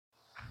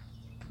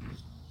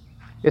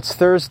It's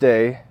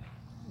Thursday,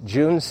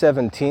 June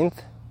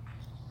 17th,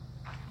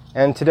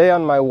 and today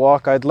on my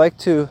walk I'd like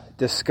to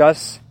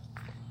discuss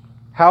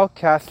how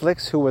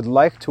Catholics who would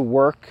like to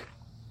work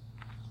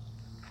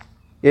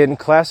in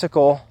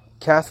classical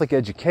Catholic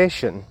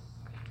education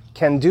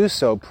can do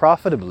so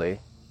profitably,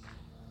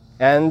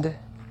 and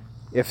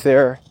if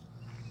they're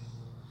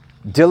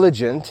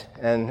diligent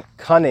and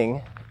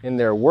cunning in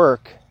their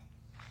work,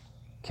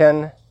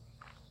 can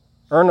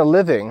earn a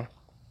living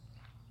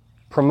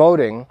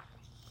promoting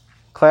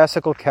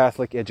classical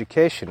Catholic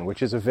education,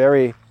 which is a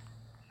very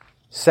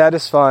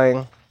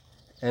satisfying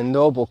and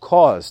noble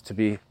cause to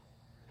be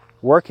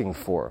working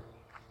for.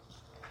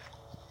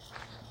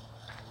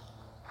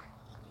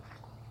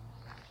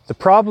 The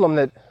problem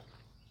that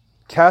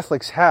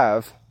Catholics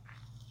have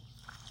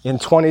in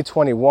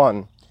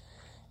 2021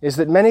 is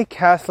that many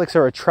Catholics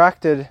are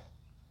attracted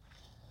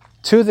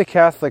to the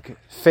Catholic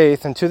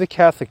faith and to the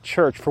Catholic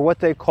Church for what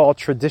they call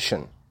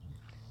tradition.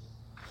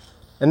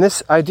 And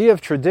this idea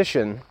of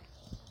tradition,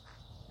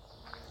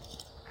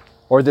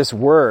 or this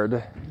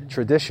word,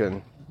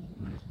 tradition,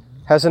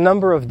 has a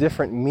number of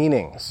different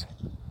meanings.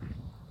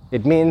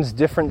 It means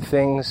different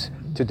things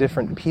to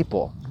different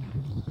people.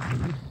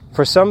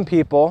 For some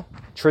people,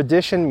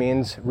 tradition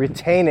means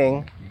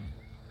retaining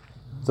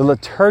the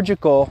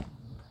liturgical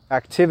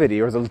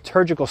activity or the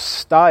liturgical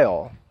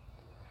style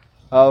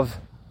of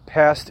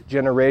past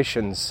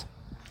generations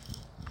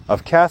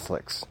of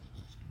Catholics.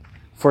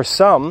 For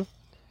some,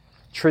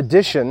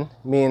 tradition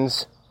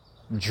means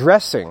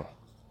dressing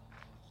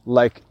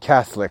like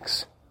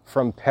Catholics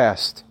from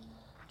past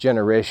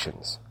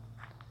generations.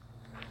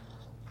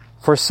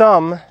 For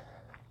some,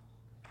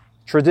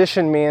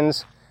 tradition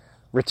means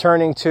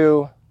returning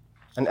to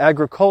an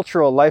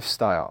agricultural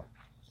lifestyle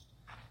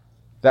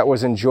that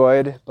was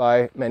enjoyed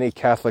by many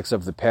Catholics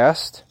of the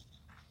past.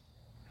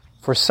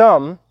 For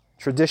some,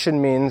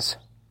 tradition means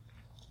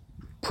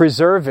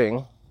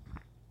preserving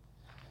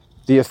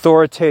the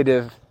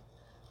authoritative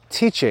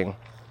teaching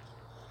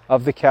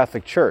of the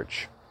Catholic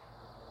Church.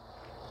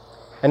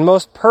 And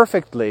most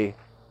perfectly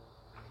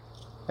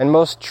and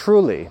most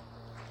truly,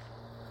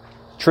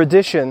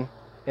 tradition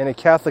in a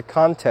Catholic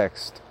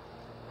context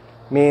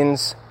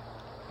means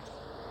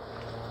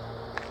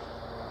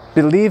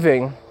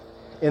believing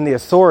in the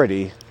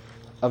authority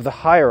of the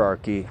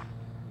hierarchy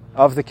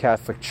of the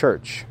Catholic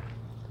Church.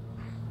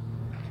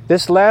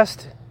 This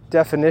last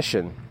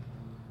definition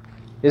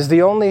is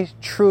the only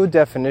true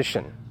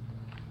definition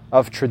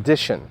of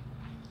tradition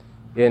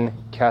in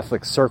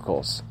Catholic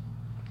circles.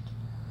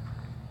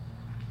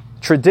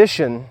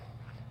 Tradition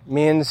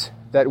means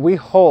that we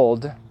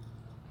hold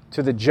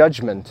to the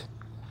judgment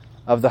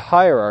of the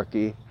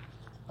hierarchy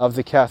of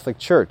the Catholic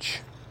Church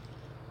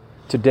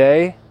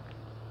today,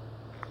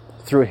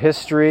 through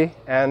history,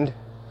 and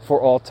for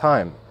all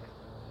time.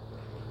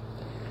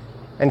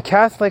 And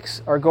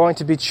Catholics are going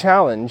to be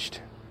challenged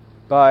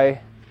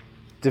by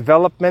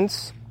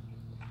developments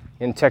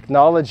in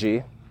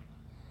technology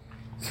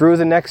through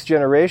the next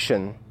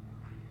generation.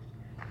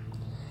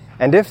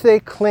 And if they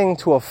cling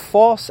to a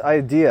false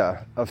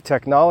idea of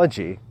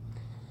technology,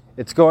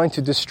 it's going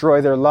to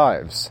destroy their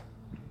lives.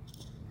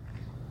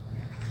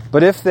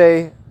 But if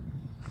they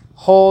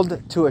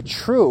hold to a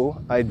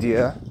true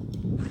idea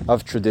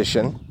of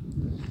tradition,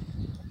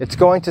 it's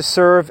going to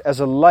serve as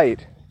a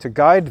light to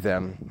guide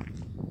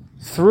them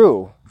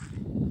through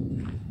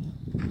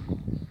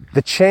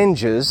the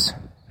changes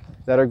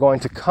that are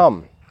going to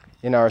come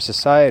in our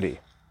society.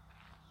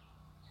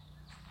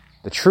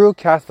 The true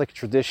Catholic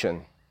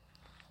tradition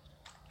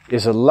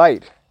is a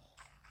light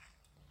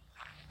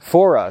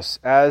for us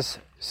as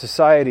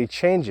society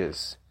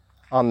changes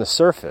on the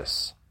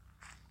surface.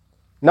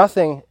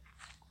 Nothing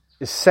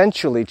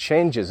essentially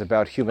changes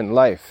about human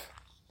life,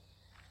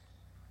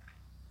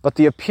 but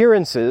the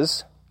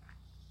appearances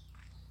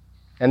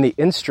and the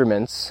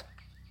instruments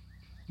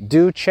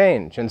do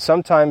change, and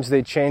sometimes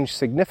they change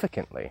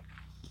significantly.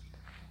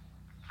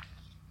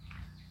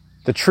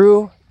 The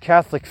true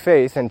Catholic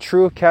faith and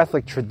true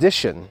Catholic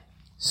tradition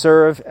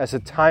serve as a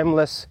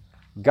timeless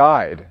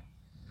guide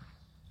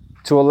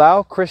to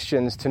allow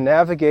Christians to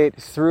navigate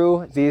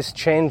through these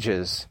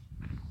changes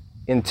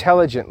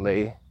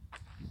intelligently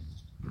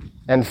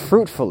and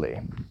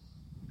fruitfully.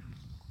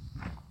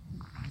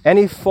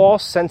 Any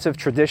false sense of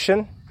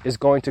tradition is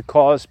going to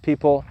cause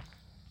people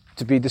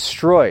to be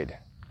destroyed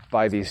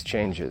by these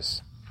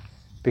changes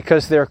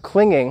because they're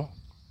clinging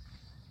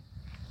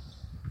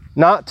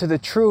not to the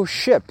true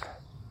ship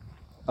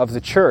of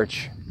the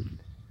Church,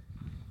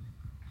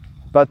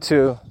 but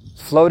to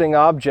floating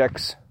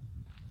objects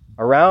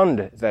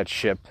around that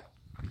ship,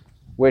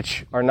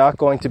 which are not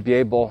going to be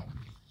able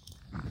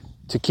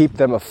to keep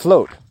them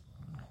afloat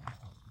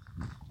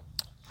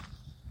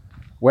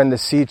when the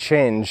sea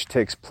change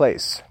takes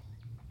place,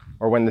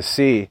 or when the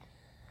sea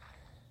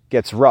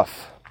gets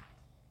rough.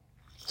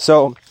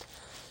 So,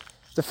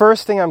 the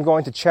first thing I'm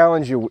going to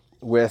challenge you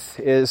with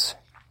is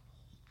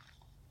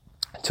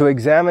to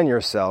examine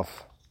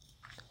yourself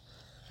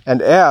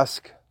and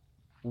ask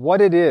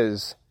what it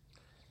is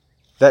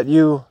that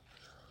you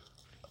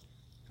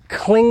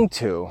cling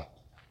to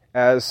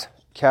as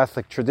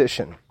Catholic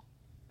tradition.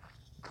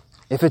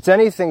 If it's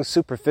anything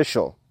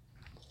superficial,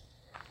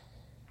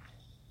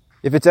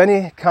 if it's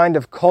any kind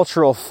of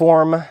cultural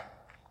form,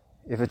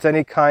 if it's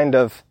any kind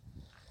of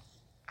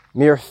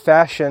mere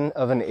fashion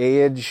of an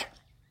age,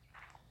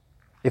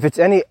 if it's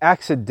any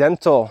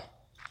accidental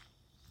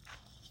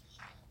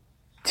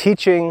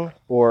teaching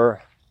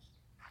or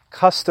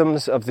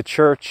customs of the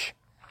church,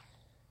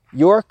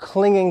 you're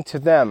clinging to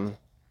them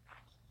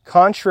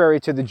contrary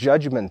to the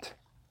judgment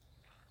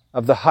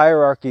of the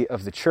hierarchy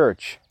of the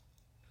church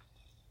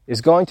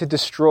is going to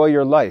destroy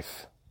your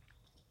life.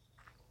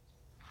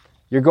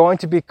 You're going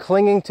to be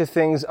clinging to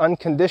things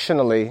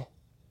unconditionally,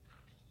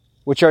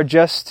 which are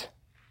just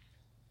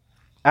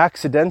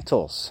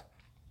accidentals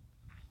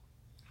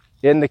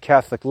in the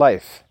Catholic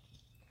life.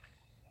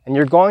 And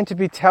you're going to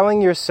be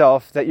telling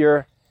yourself that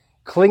you're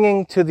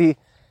clinging to the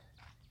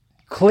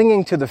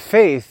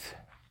faith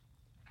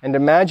and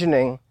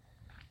imagining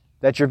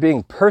that you're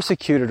being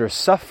persecuted or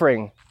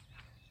suffering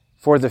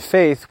for the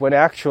faith when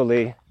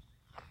actually,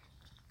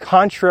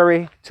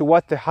 contrary to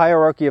what the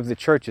hierarchy of the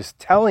church is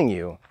telling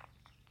you,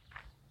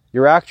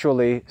 you're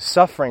actually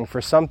suffering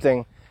for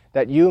something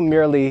that you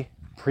merely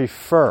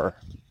prefer,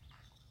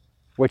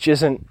 which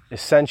isn't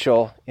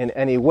essential in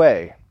any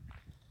way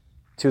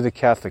to the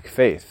Catholic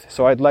faith.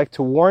 So I'd like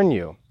to warn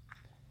you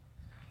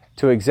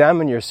to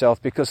examine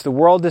yourself, because the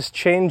world is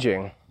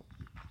changing,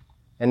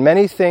 and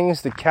many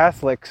things that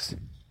Catholics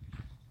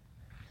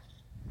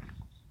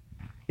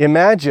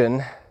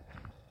imagine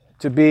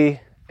to be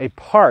a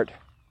part,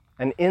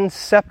 an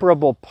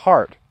inseparable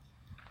part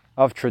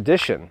of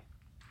tradition,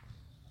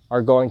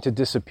 are going to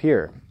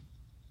disappear.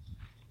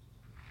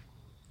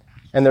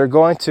 And they're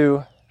going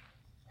to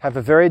have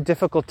a very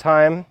difficult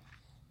time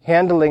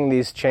handling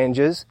these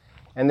changes,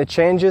 and the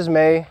changes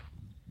may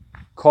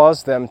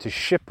cause them to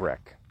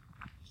shipwreck,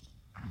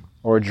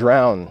 or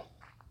drown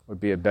would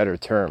be a better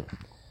term,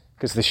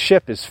 because the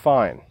ship is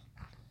fine.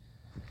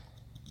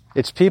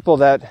 It's people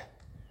that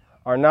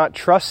are not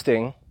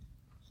trusting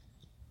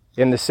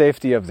in the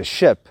safety of the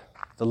ship,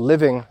 the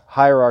living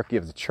hierarchy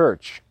of the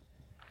church,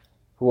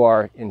 who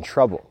are in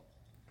trouble.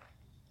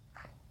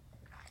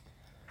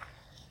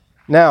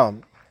 Now,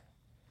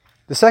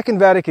 the Second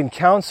Vatican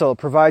Council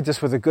provides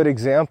us with a good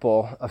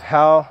example of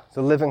how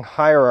the living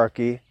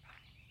hierarchy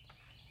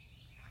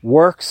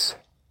works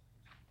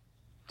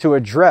to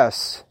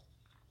address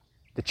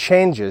the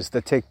changes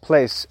that take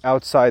place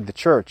outside the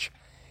church,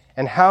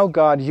 and how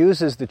God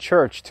uses the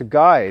church to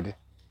guide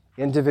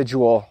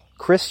individual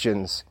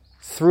Christians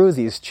through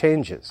these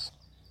changes.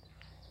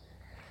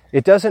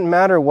 It doesn't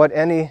matter what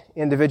any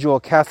individual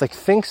Catholic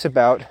thinks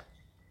about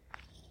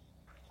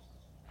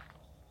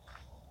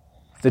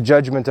the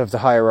judgment of the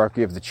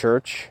hierarchy of the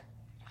church.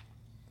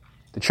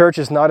 The church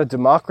is not a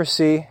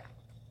democracy.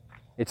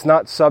 It's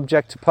not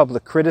subject to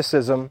public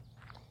criticism.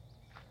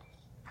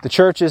 The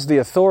church is the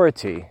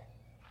authority,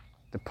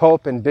 the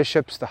Pope and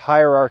bishops, the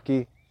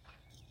hierarchy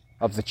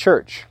of the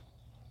church.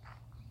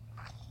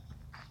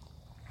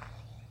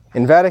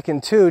 In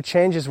Vatican II,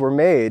 changes were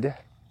made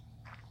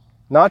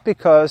not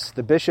because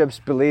the bishops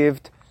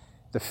believed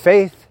the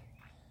faith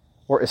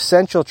or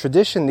essential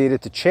tradition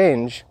needed to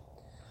change,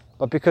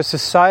 but because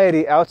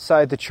society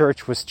outside the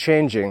church was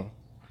changing,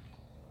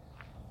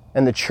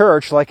 and the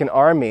church, like an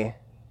army,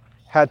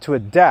 had to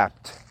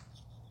adapt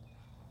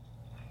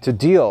to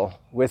deal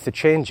with the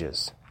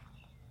changes.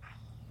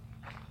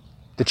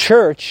 The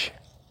church,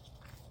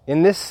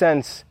 in this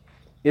sense,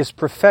 is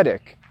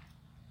prophetic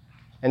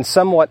and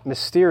somewhat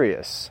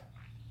mysterious.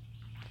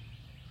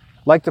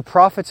 Like the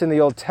prophets in the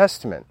Old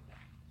Testament,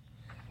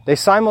 they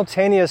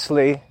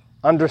simultaneously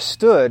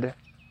understood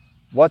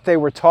what they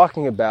were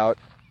talking about,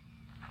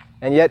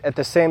 and yet at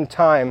the same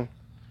time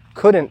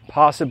couldn't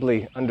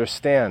possibly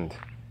understand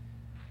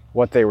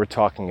what they were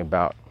talking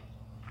about.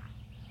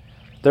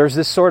 There's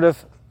this sort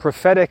of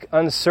prophetic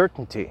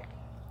uncertainty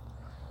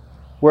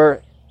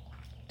where,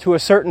 to a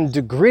certain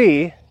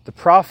degree, the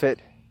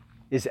prophet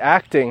is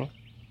acting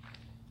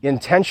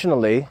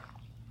intentionally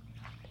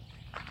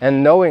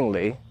and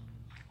knowingly,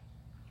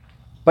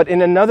 but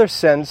in another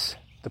sense,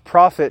 the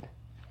prophet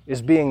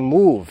is being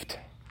moved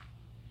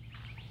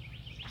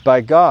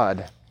by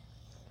God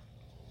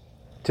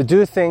to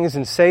do things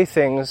and say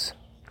things,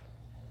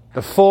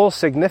 the full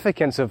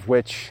significance of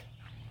which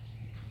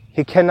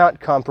he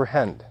cannot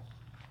comprehend.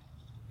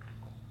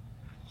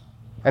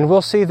 And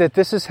we'll see that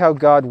this is how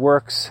God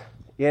works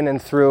in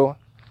and through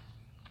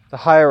the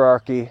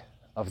hierarchy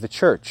of the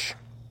church.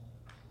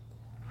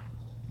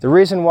 The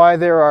reason why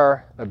there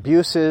are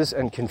abuses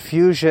and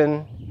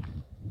confusion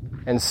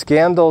and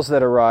scandals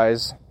that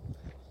arise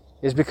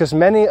is because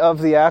many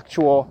of the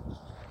actual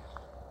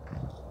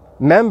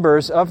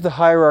members of the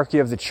hierarchy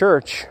of the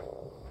church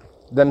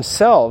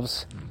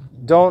themselves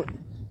don't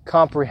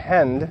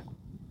comprehend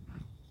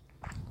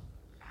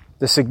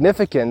the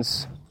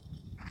significance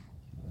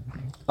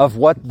of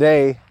what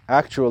they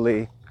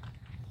actually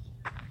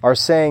are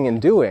saying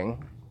and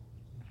doing.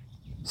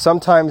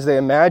 Sometimes they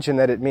imagine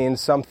that it means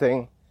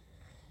something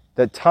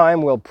that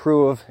time will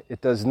prove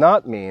it does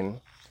not mean.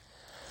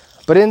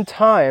 But in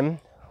time,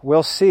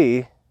 we'll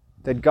see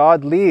that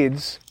God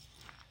leads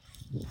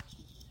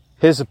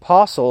His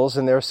apostles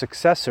and their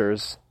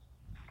successors,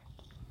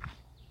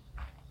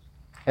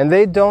 and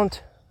they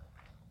don't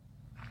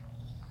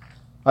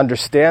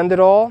understand it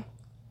all,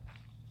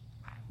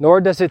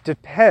 nor does it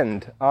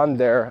depend on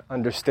their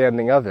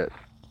understanding of it.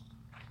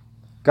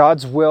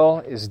 God's will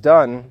is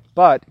done,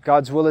 but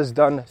God's will is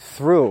done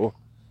through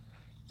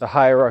the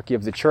hierarchy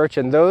of the church,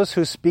 and those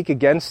who speak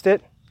against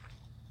it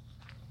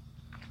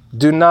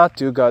do not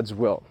do God's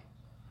will.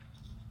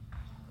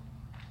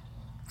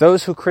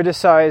 Those who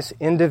criticize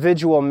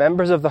individual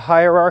members of the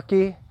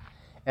hierarchy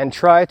and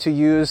try to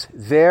use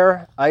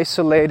their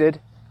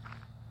isolated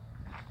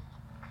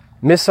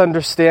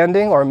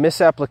misunderstanding or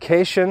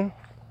misapplication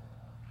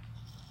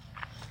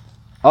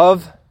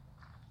of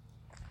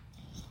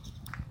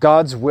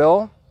God's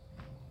will,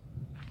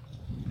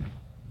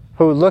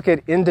 who look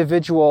at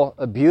individual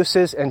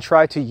abuses and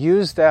try to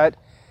use that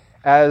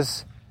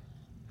as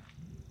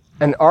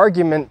an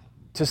argument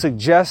to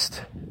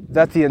suggest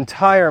that the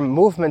entire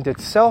movement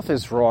itself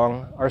is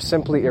wrong, are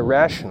simply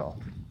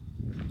irrational.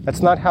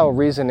 That's not how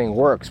reasoning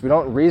works. We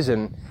don't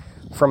reason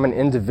from an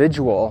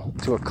individual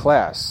to a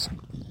class.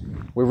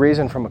 We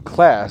reason from a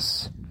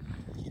class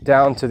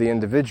down to the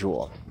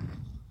individual.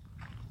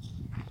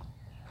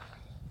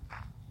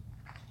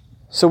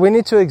 So we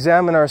need to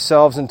examine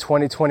ourselves in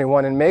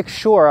 2021 and make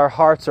sure our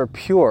hearts are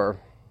pure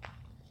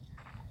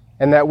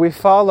and that we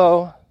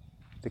follow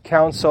the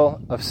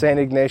counsel of St.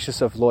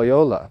 Ignatius of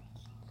Loyola,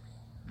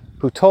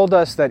 who told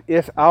us that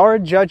if our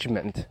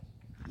judgment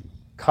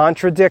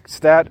contradicts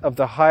that of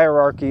the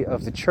hierarchy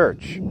of the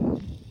church,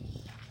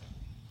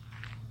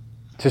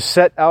 to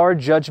set our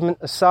judgment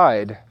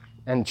aside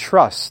and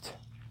trust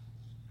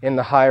in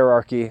the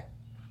hierarchy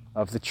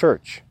of the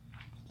church.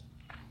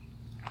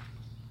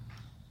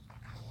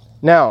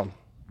 Now,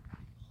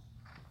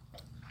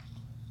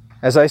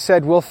 as I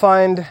said, we'll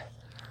find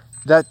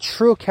that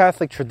true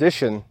Catholic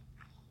tradition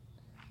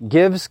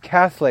gives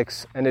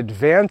Catholics an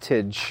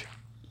advantage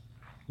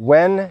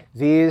when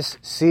these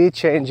sea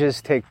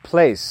changes take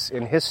place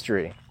in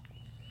history.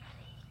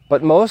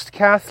 But most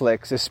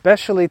Catholics,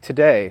 especially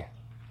today,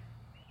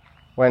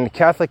 when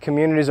Catholic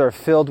communities are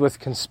filled with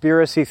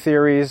conspiracy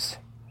theories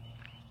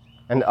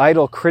and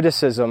idle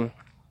criticism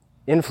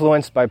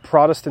influenced by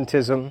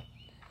Protestantism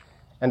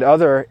and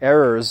other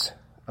errors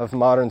of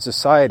modern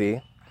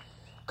society,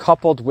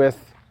 coupled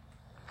with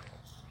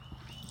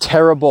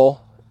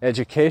terrible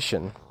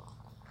education,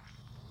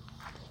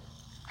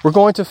 we're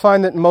going to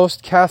find that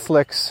most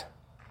Catholics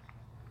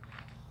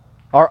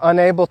are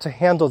unable to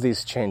handle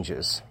these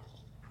changes.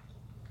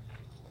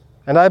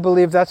 And I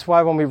believe that's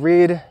why when we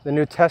read the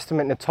New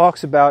Testament and it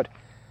talks about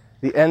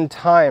the end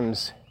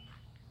times,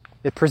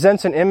 it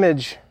presents an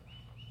image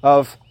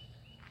of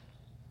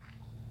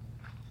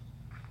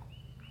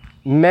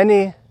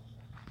many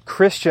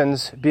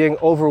Christians being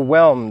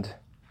overwhelmed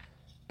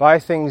by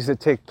things that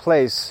take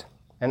place,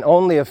 and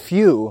only a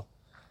few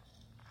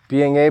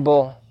being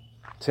able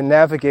to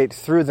navigate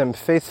through them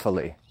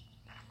faithfully.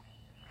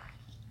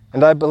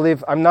 And I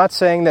believe, I'm not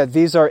saying that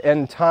these are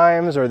end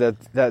times or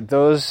that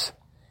those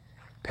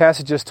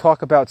passages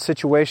talk about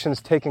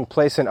situations taking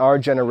place in our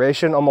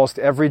generation. Almost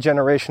every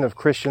generation of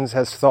Christians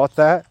has thought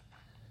that.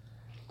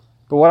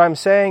 But what I'm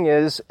saying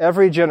is,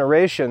 every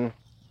generation,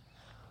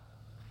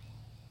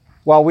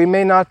 while we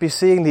may not be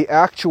seeing the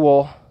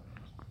actual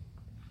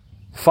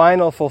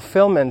final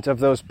fulfillment of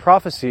those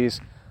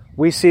prophecies,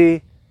 we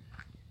see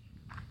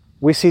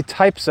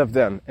types of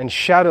them and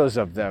shadows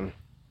of them,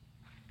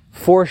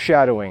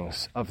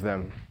 foreshadowings of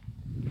them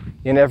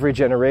in every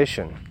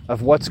generation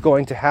of what's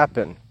going to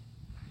happen.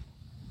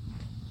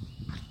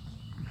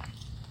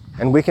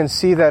 And we can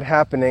see that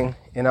happening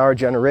in our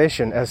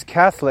generation as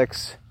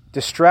Catholics,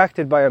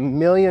 distracted by a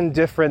million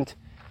different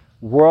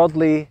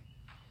worldly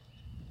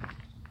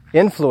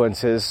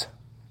influences,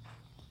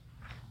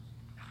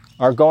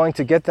 are going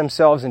to get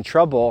themselves in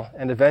trouble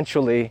and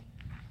eventually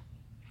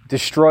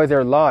destroy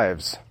their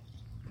lives.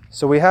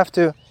 So we have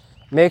to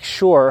make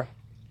sure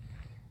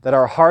that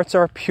our hearts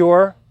are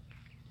pure,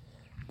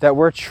 that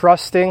we're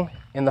trusting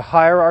in the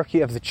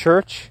hierarchy of the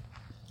church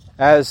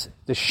as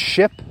the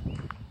ship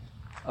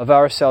of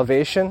our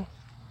salvation,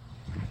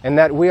 and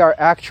that we are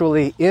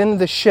actually in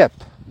the ship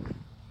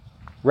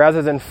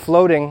rather than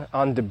floating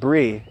on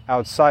debris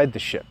outside the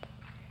ship.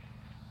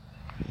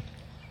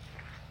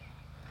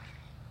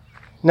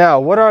 Now,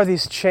 what are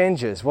these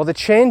changes? Well, the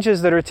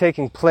changes that are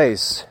taking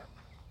place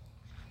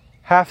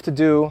have to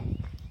do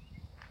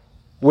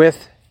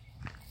with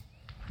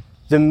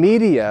the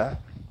media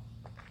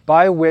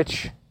by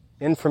which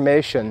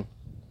information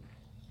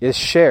is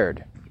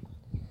shared.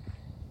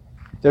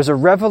 There's a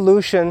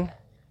revolution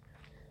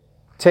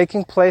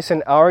taking place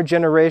in our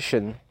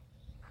generation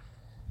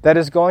that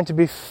is going to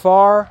be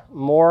far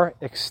more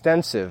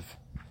extensive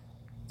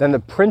than the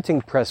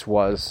printing press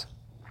was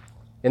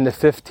in the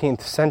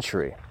 15th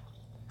century.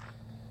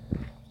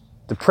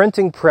 The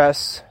printing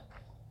press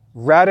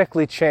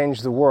radically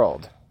changed the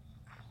world.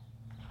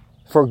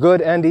 for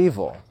good and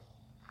evil.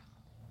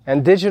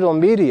 And digital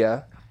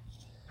media,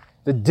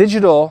 the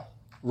digital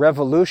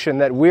revolution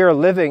that we are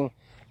living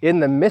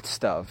in the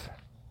midst of,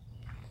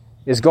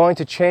 is going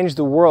to change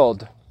the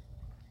world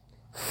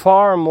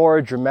far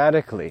more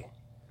dramatically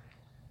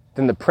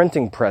than the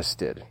printing press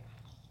did,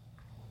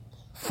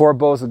 for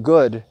both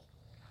good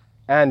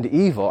and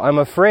evil. I'm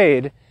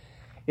afraid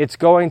it's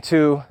going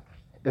to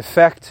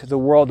affect the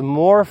world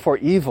more for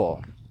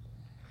evil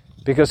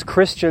because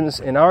Christians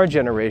in our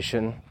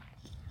generation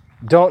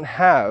don't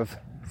have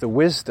the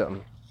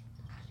wisdom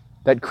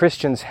that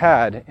Christians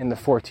had in the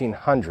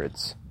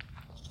 1400s.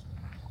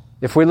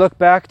 If we look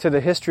back to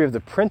the history of the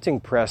printing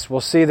press, we'll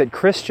see that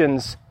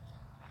Christians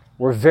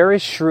were very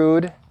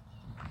shrewd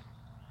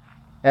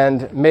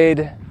and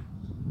made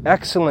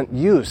excellent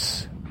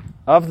use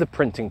of the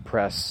printing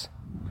press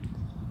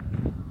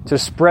to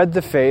spread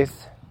the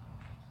faith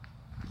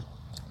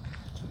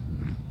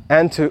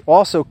and to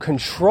also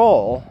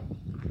control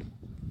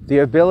the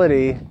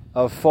ability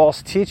of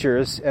false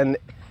teachers and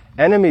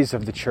enemies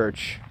of the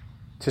church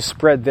to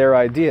spread their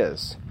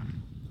ideas.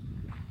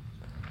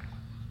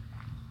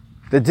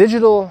 The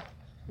digital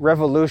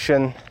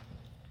revolution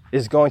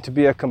is going to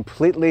be a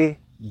completely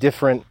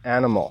different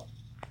animal.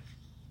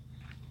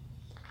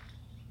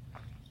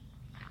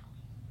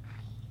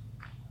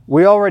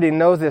 We already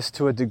know this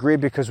to a degree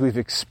because we've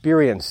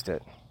experienced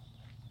it.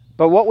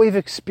 But what we've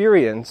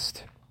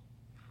experienced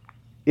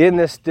in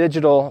this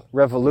digital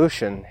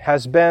revolution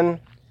has been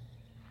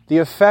the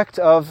effect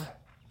of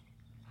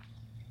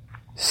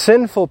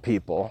sinful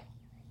people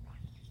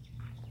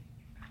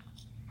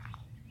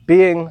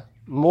being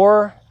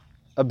more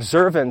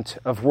observant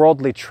of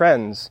worldly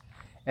trends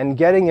and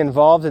getting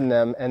involved in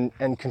them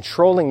and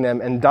controlling them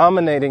and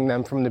dominating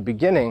them from the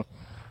beginning,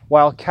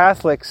 while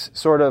Catholics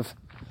sort of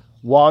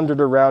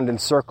wandered around in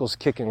circles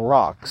kicking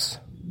rocks.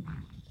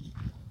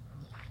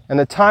 And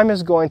the time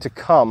is going to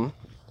come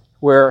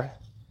where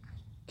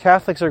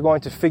Catholics are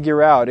going to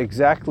figure out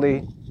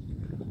exactly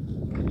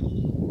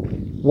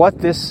what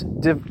this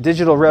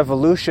digital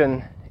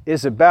revolution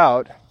is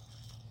about,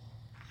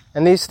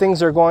 and these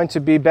things are going to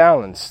be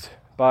balanced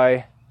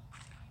by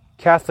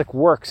Catholic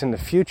works in the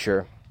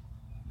future.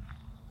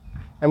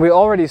 And we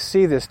already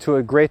see this to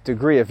a great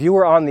degree. If you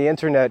were on the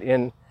internet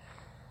in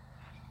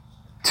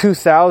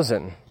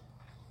 2000,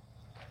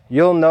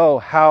 you'll know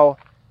how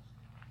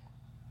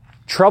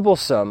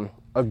troublesome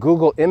a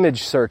Google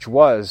image search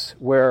was,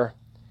 where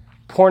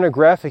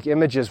pornographic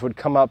images would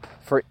come up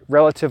for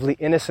relatively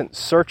innocent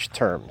search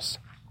terms.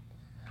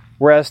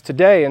 Whereas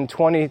today, in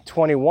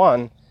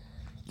 2021,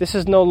 this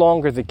is no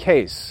longer the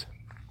case.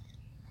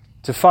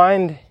 To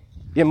find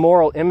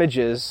immoral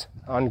images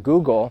on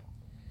Google,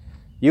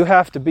 you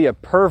have to be a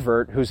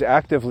pervert who's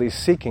actively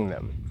seeking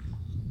them.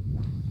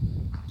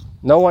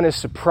 No one is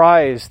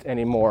surprised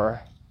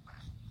anymore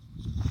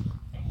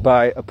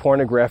by a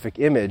pornographic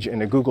image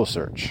in a Google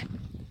search.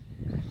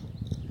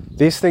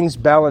 These things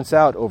balance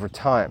out over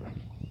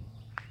time.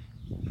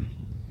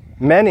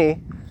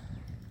 Many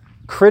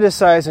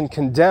criticize and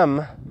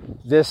condemn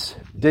this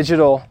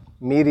digital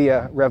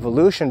media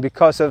revolution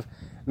because of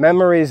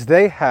memories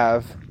they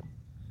have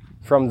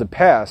from the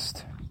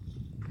past,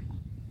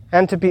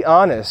 and to be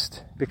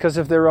honest, because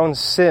of their own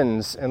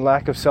sins and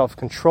lack of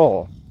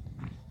self-control,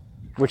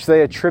 which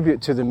they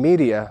attribute to the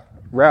media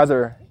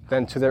rather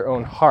than to their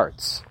own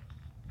hearts.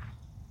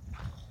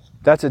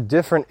 That's a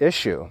different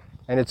issue,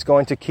 and it's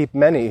going to keep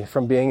many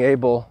from being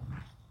able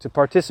to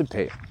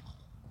participate.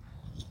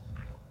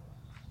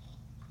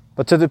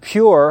 But to the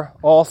pure,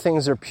 all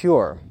things are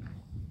pure.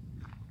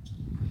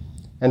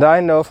 And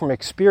I know from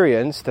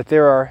experience that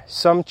there are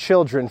some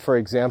children, for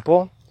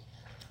example,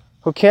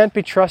 who can't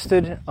be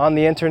trusted on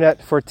the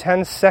internet for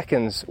 10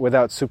 seconds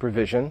without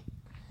supervision.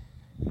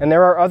 And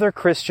there are other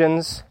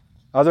Christians,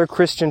 other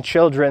Christian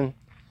children,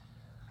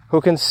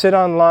 who can sit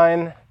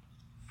online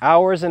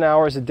hours and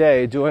hours a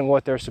day doing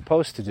what they're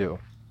supposed to do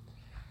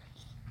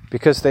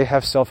because they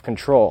have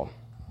self-control.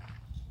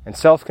 And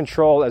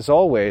self-control, as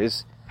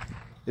always,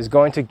 is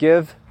going to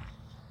give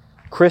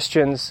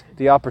Christians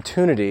the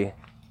opportunity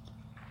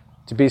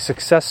to be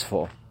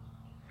successful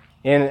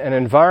in an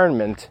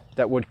environment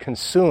that would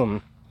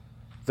consume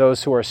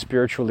those who are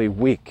spiritually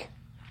weak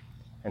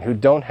and who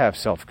don't have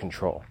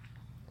self-control.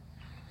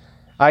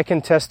 I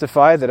can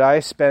testify that I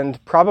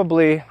spend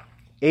probably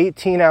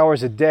 18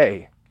 hours a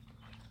day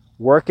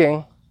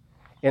working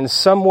in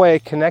some way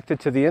connected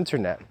to the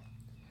internet.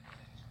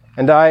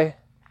 And I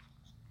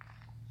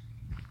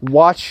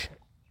watch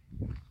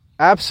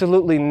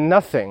absolutely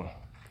nothing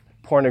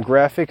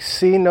pornographic,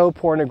 see no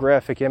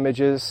pornographic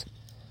images,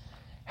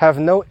 have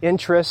no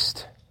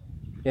interest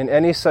in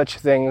any such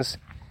things,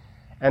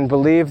 and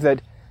believe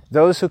that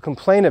those who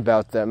complain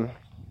about them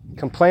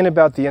complain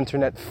about the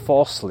internet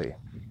falsely.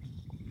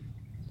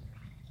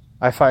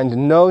 I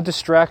find no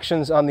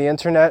distractions on the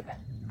internet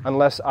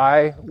unless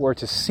I were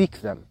to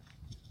seek them.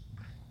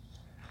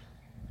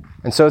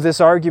 And so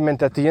this argument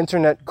that the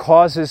internet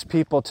causes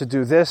people to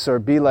do this or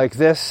be like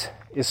this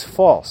is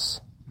false.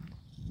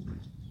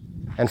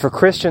 And for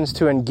Christians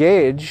to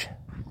engage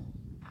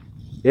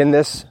In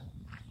this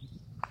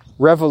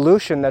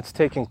revolution that's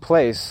taking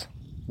place,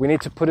 we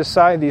need to put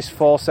aside these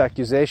false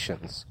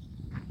accusations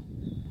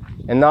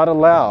and not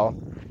allow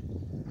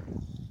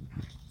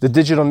the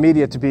digital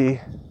media to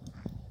be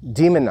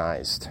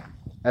demonized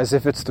as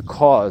if it's the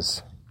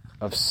cause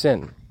of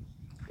sin.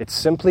 It's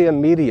simply a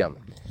medium,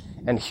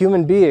 and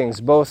human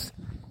beings, both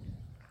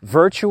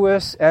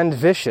virtuous and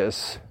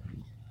vicious,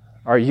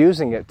 are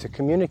using it to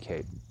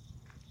communicate,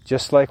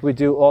 just like we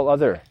do all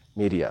other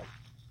media.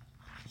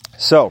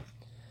 So,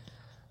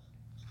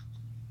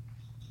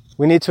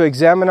 we need to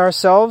examine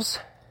ourselves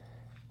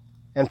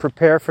and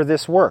prepare for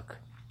this work,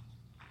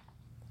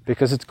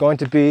 because it's going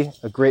to be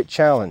a great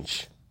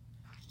challenge.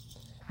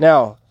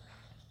 Now,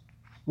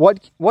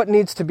 what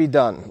needs to be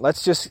done?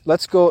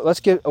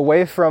 Let's get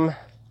away from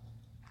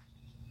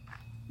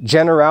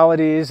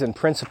generalities and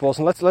principles,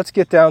 and let's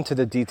get down to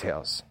the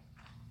details.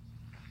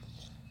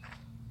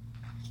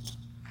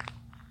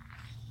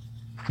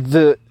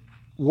 The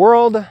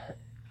world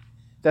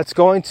that's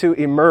going to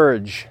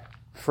emerge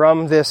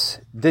from this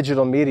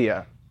digital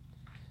media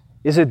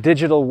is a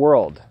digital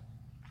world.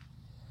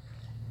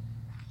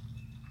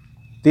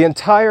 The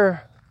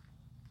entire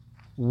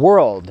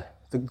world,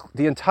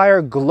 the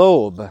entire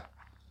globe,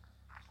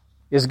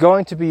 is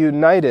going to be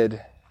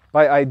united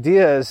by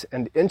ideas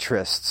and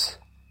interests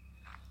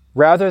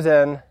rather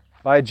than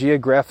by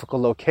geographical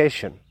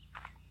location.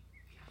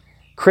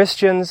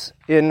 Christians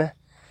in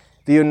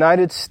the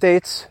United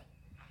States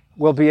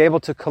will be able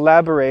to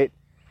collaborate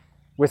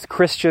with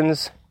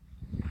Christians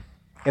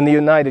in the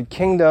United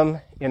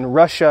Kingdom, in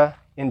Russia,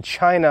 in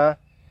China,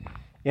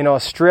 in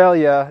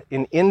Australia,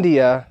 in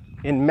India,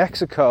 in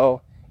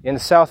Mexico, in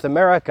South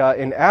America,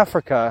 in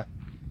Africa.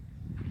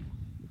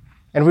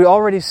 And we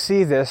already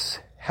see this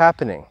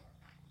happening.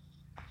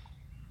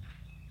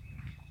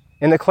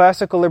 In the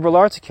Classical Liberal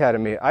Arts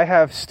Academy, I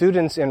have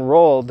students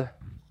enrolled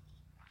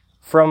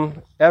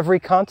from every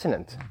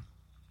continent.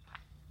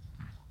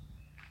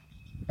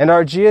 And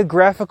our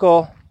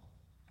geographical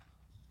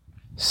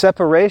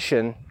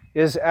separation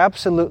is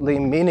absolutely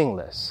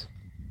meaningless.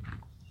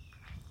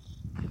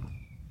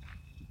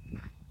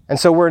 And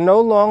so we're no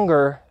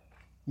longer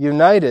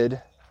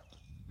united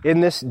in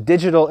this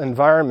digital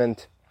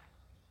environment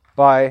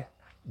by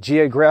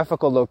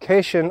geographical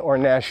location or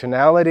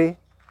nationality.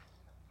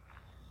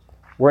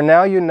 We're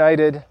now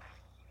united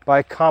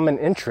by common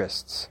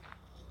interests,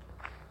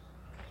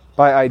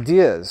 by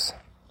ideas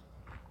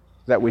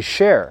that we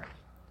share.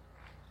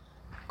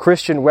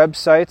 Christian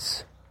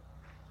websites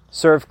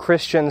serve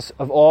Christians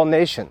of all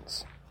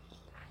nations.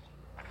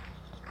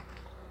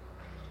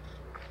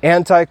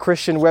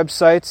 Anti-Christian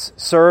websites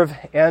serve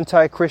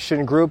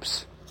anti-Christian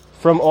groups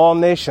from all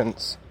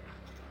nations.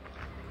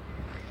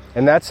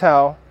 And that's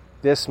how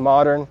this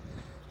modern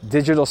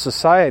digital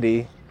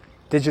society,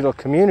 digital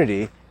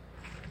community,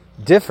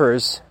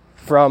 differs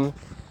from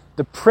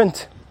the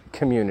print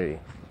community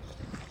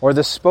or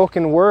the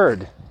spoken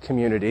word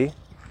community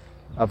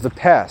of the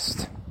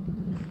past.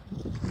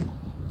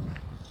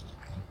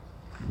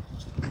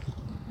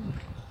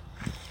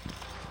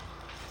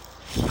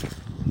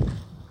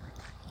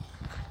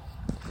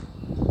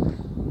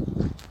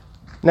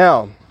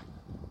 Now,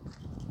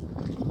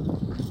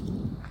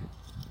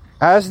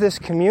 as this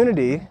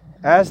community,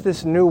 as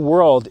this new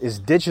world is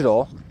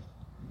digital,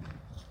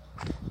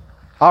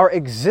 our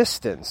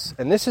existence,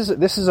 and this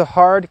is a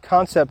hard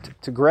concept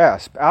to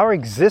grasp, our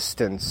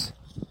existence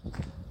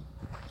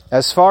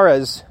as far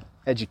as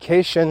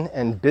education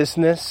and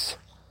business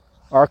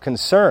are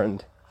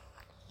concerned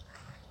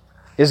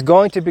is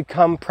going to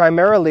become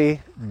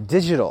primarily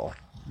digital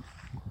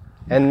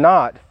and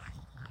not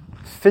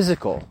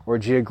physical or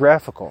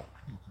geographical.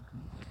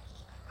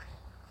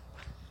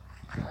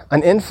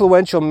 An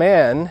influential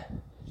man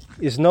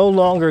is no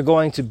longer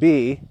going to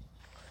be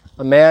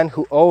a man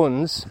who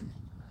owns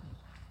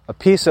a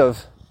piece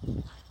of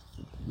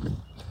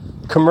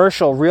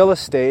commercial real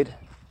estate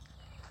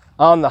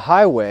on the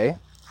highway.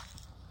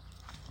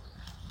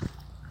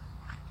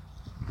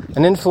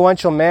 An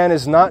influential man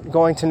is not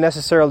going to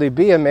necessarily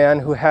be a man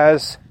who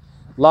has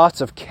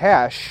lots of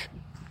cash.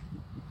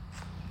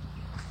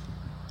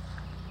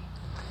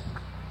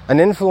 An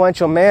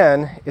influential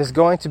man is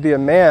going to be a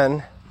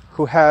man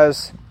who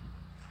has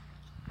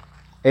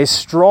a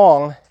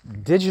strong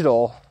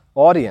digital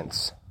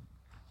audience.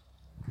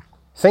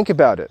 Think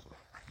about it.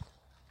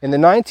 In the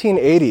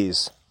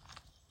 1980s,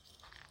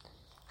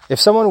 if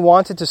someone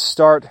wanted to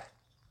start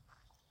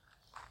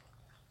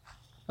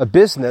a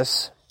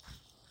business,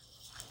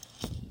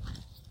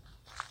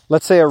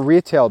 let's say a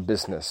retail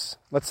business,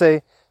 let's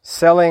say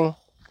selling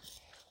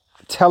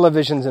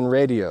televisions and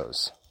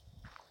radios,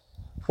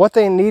 what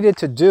they needed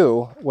to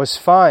do was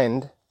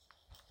find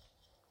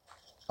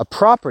a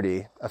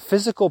property, a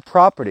physical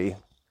property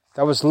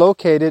that was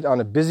located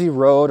on a busy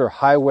road or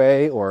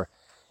highway or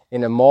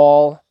in a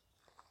mall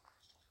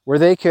where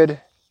they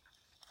could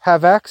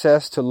have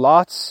access to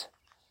lots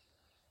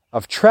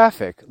of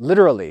traffic,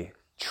 literally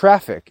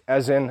traffic,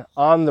 as in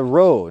on the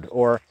road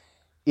or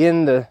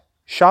in the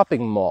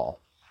shopping mall.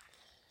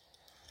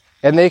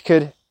 And they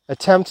could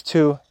attempt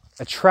to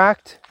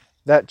attract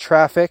that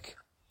traffic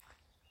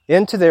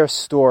into their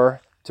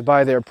store to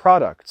buy their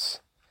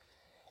products.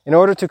 In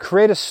order to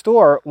create a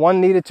store,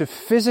 one needed to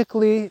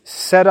physically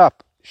set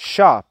up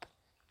shop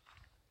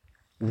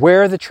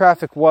where the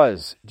traffic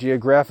was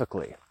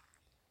geographically.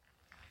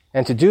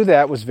 And to do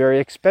that was very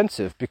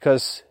expensive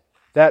because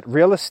that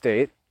real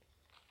estate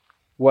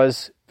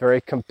was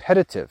very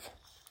competitive.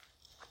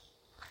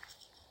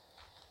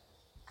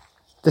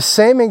 The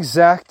same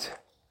exact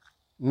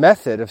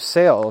method of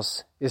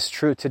sales is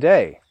true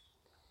today,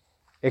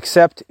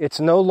 except it's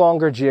no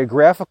longer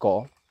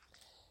geographical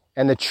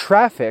and the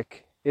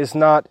traffic is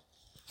not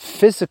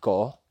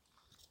physical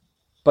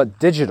but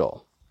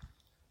digital.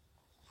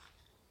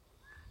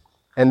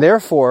 And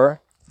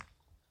therefore,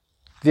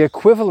 the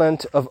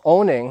equivalent of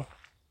owning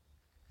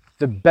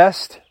the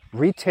best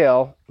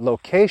retail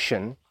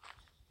location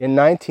in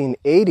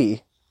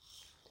 1980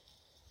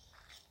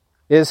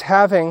 is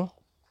having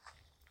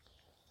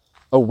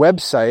a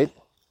website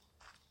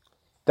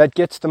that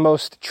gets the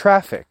most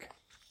traffic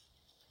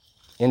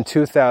in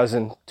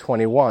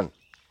 2021.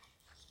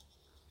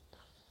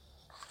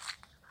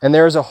 And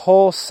there is a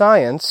whole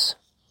science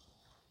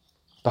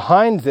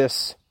behind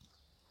this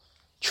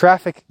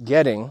traffic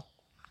getting.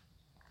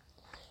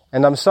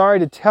 And I'm sorry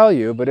to tell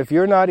you, but if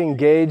you're not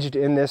engaged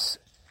in this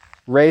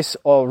race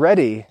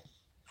already,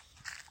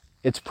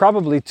 it's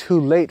probably too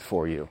late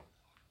for you.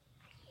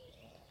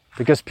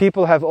 Because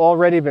people have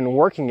already been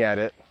working at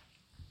it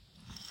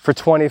for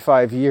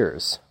 25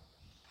 years.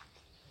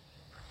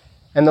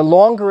 And the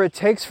longer it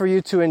takes for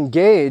you to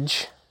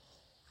engage,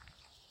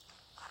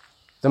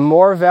 the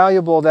more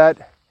valuable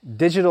that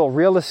digital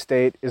real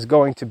estate is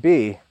going to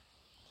be,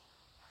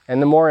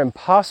 and the more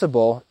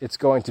impossible it's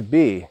going to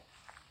be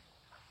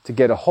to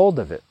get a hold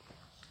of it.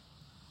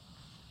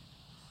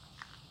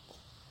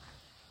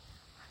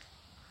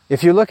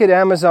 If you look at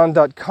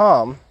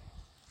Amazon.com,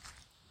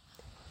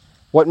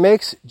 what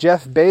makes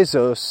Jeff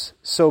Bezos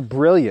so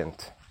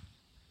brilliant,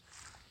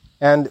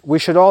 and we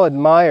should all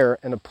admire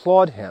and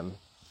applaud him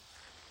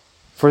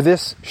for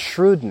this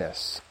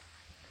shrewdness,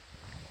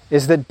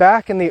 is that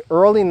back in the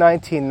early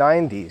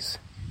 1990s,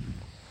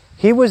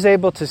 he was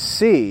able to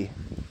see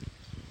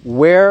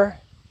where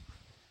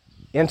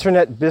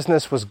internet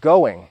business was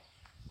going.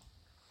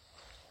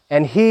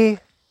 And he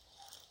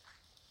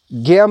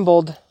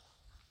gambled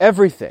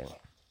everything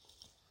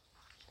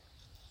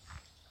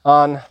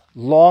on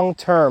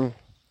long-term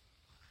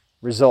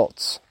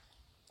results.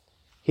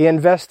 He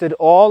invested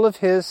all of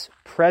his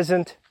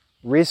present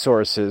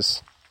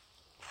resources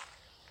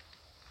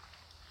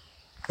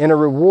in a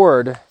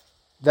reward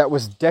that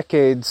was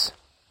decades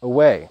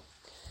away.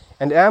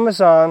 And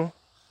Amazon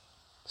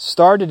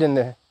started in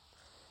the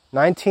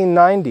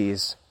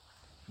 1990s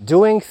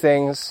doing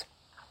things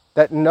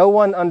that no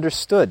one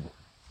understood,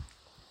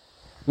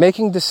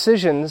 making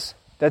decisions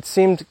that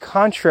seemed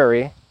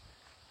contrary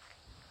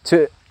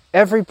to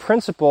every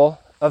principle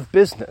of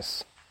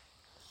business.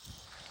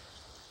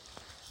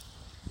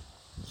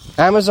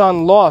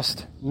 Amazon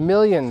lost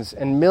millions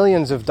and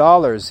millions of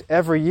dollars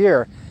every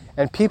year,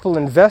 and people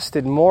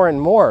invested more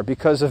and more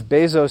because of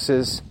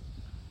Bezos's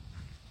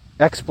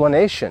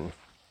explanation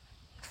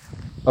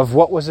of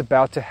what was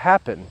about to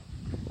happen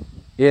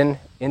in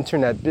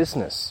internet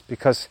business,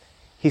 because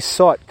he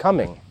saw it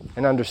coming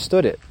and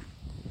understood it.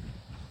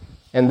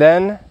 And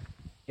then,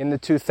 in the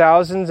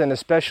 2000s, and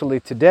especially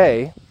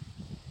today,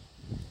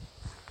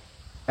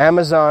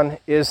 Amazon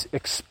is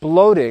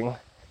exploding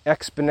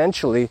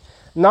exponentially,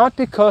 not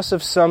because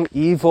of some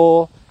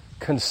evil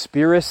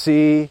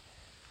conspiracy,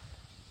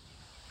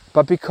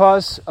 but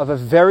because of a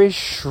very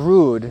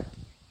shrewd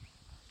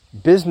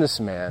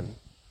businessman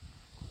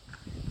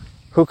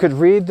who could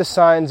read the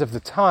signs of the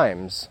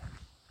times,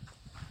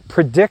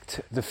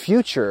 predict the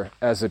future,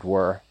 as it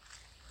were,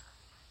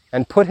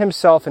 and put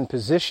himself in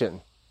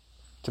position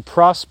to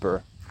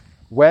prosper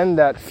when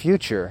that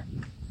future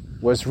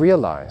was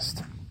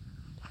realized.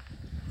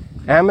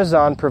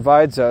 Amazon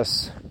provides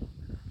us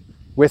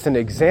with an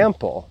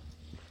example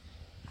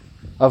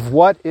of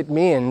what it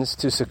means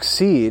to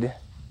succeed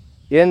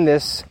in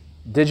this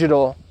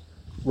digital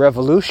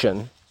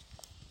revolution.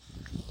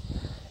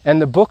 And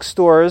the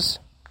bookstores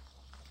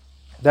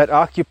that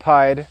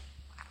occupied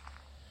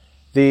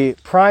the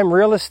prime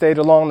real estate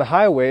along the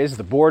highways,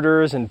 the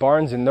Borders and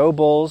Barnes and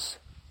Nobles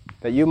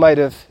that you might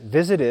have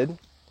visited,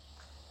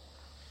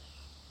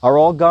 are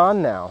all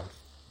gone now.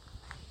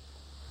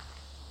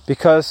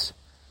 Because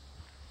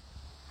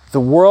the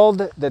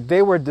world that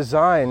they were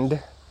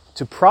designed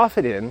to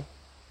profit in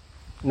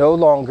no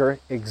longer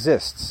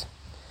exists.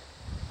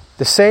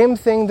 The same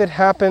thing that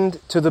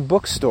happened to the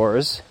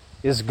bookstores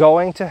is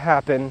going to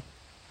happen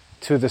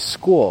to the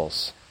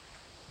schools.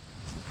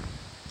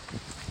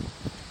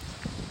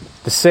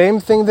 The same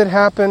thing that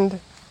happened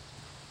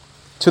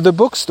to the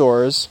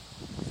bookstores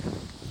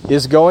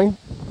is going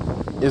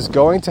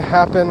to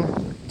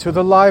happen to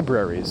the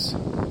libraries.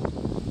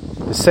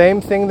 The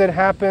same thing that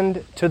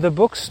happened to the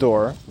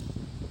bookstore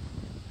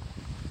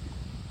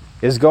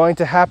is going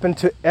to happen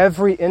to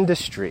every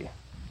industry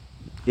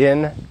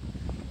in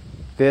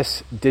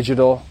this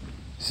digital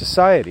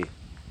society.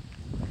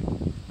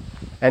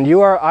 And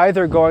you are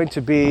either going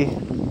to be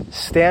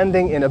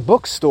standing in a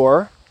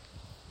bookstore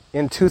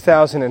in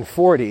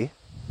 2040,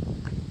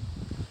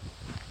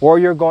 or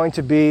you're going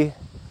to be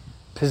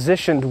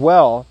positioned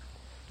well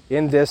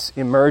in this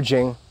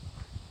emerging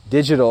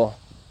digital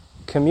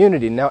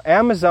community. Now,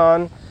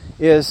 Amazon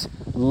is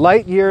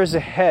light years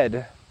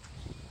ahead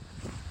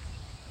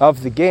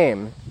of the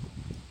game,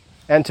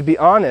 and to be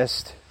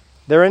honest,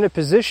 they're in a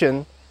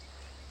position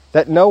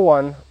that no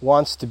one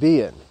wants to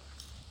be in.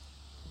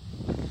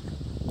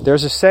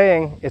 There's a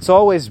saying, it's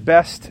always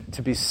best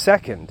to be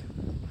second,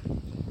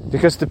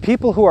 because the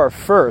people who are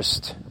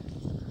first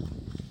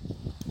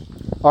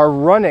are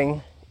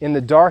running in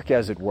the dark,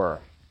 as it were.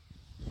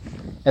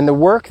 And the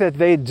work that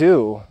they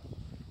do,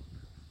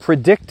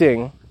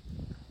 predicting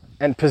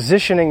and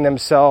positioning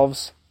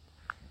themselves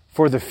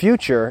for the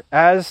future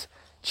as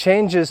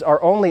changes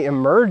are only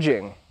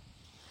emerging,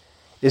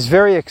 is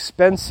very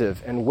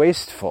expensive and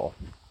wasteful.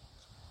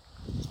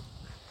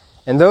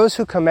 And those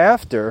who come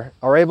after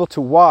are able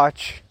to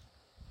watch,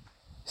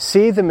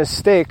 see the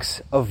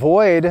mistakes,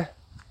 avoid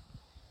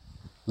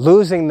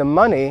losing the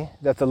money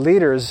that the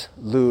leaders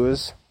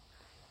lose,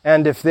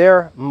 and if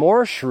they're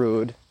more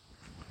shrewd,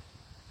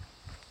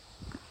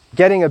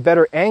 getting a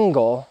better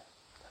angle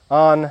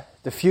on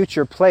the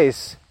future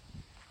place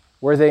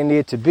where they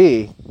need to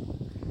be,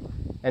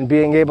 and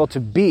being able to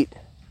beat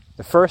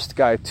the first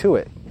guy to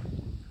it.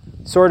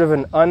 Sort of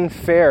an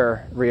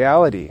unfair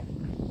reality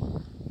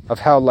of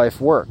how life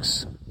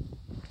works.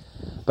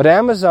 But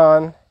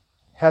Amazon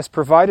has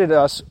provided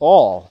us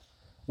all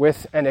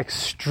with an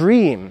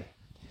extreme,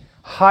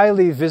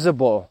 highly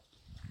visible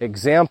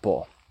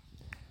example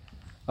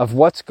of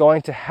what's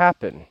going to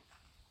happen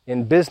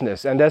in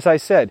business. And as I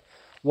said,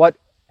 what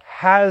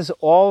has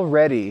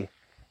already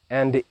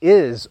and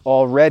is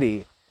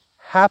already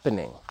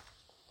happening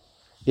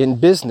in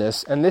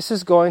business. And this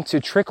is going to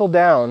trickle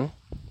down,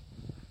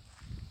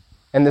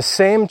 and the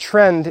same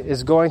trend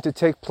is going to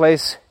take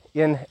place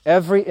in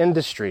every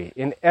industry,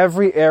 in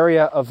every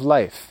area of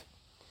life.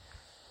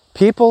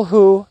 People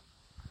who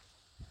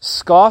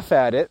scoff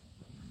at it,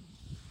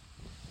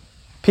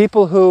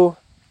 people who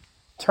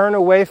turn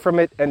away from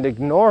it and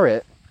ignore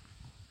it,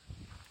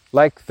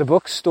 like the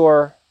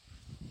bookstore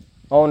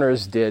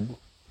owners did,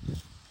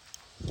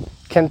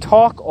 can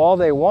talk all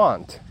they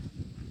want.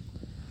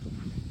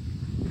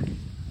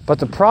 But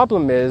the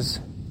problem is,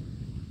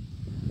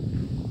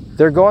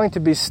 they're going to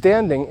be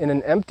standing in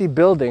an empty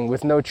building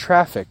with no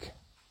traffic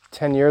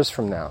 10 years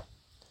from now.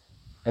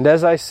 And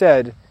as I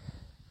said,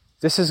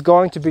 this is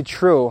going to be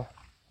true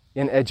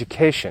in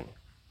education.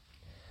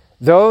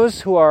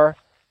 Those who are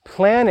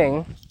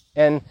planning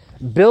and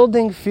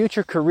building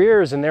future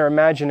careers in their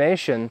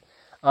imagination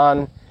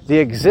on the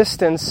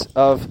existence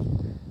of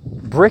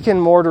brick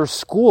and mortar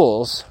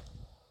schools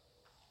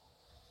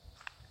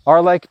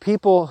are like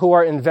people who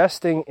are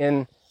investing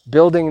in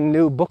building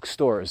new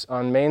bookstores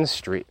on Main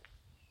Street.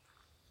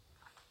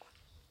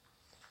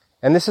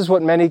 And this is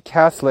what many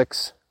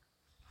Catholics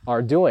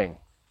are doing.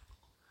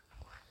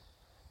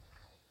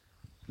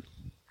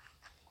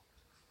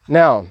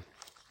 Now,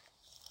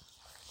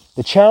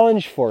 the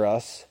challenge for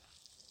us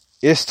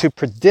is to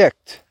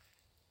predict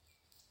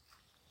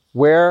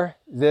where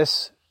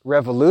this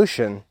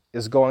revolution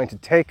is going to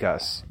take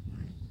us.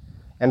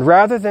 And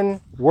rather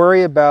than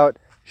worry about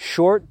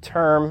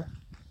short-term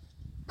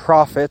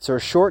profits or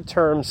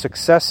short-term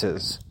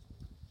successes,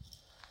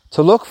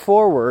 to look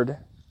forward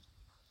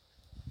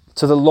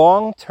to the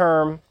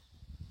long-term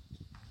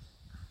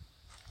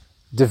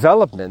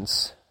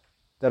developments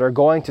that are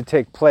going to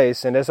take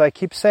place, and as I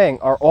keep saying,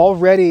 are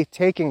already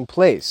taking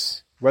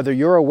place, whether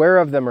you're aware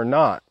of them or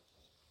not,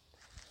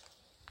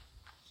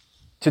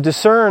 to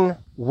discern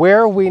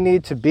where we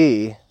need to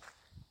be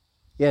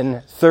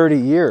in 30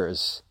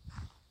 years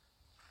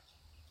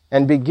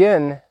and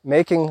begin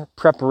making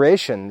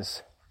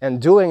preparations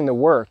and doing the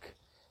work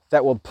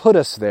that will put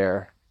us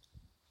there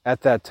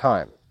at that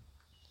time.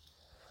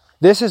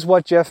 This is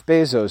what Jeff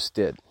Bezos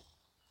did.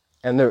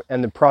 And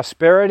the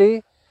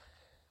prosperity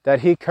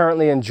that he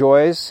currently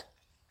enjoys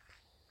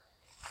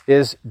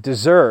is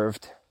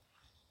deserved,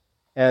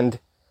 and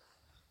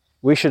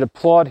we should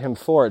applaud him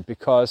for it,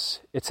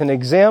 because it's an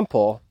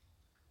example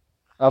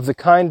of the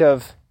kind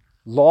of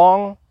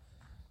long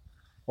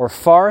or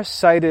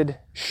far-sighted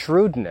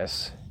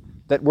shrewdness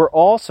that we're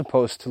all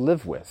supposed to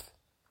live with.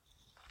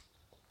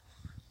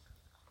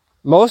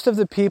 Most of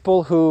the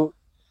people who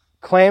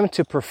claim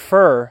to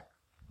prefer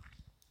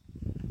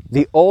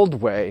the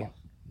old way,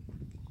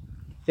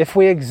 if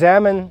we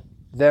examine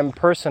them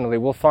personally,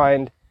 we'll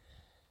find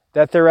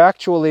that they're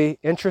actually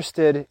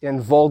interested in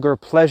vulgar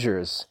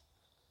pleasures.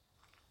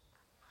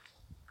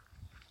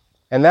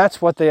 And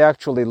that's what they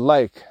actually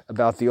like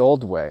about the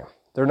old way.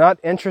 They're not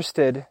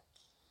interested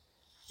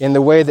in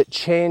the way that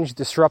change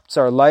disrupts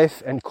our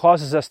life and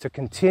causes us to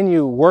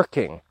continue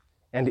working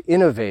and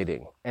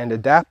innovating and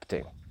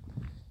adapting.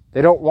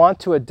 They don't want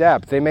to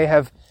adapt. They may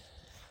have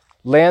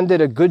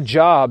landed a good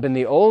job in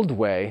the old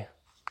way,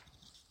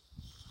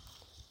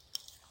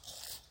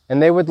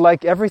 And they would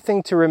like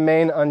everything to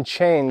remain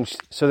unchanged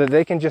so that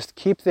they can just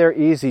keep their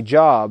easy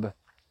job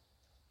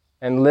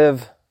and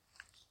live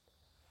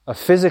a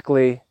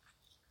physically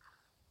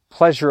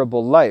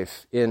pleasurable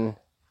life in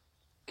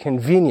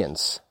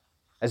convenience,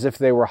 as if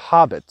they were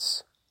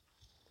hobbits.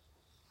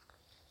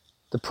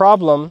 The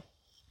problem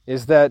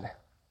is that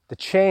the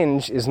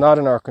change is not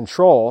in our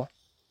control,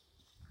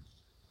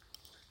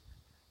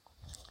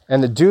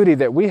 and the duty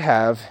that we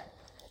have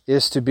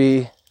is to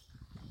be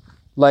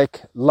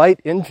like light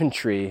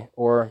infantry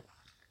or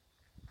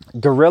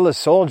guerrilla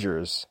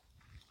soldiers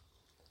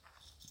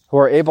who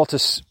are able to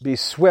be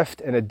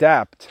swift and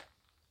adapt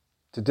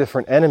to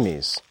different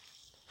enemies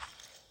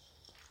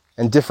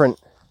and different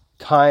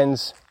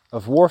kinds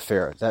of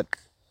warfare that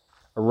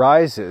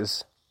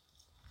arises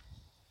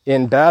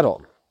in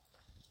battle.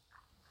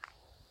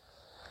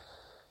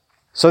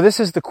 So this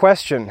is the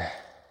question: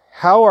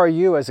 how are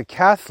you as a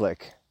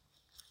Catholic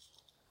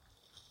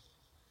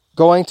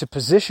going to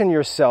position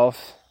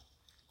yourself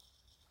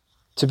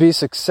to be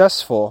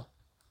successful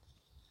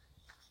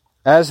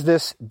as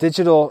this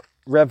digital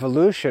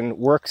revolution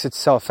works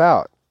itself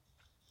out?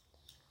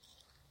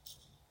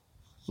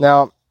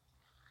 Now,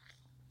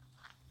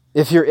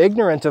 if you're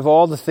ignorant of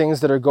all the things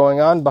that are going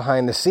on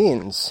behind the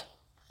scenes,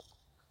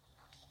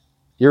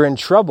 you're in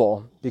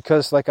trouble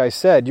because, like I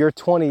said, you're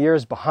 20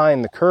 years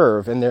behind the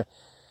curve, and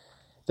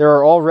there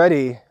are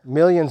already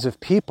millions of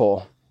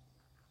people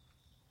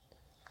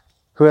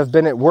who have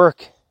been at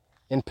work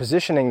in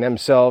positioning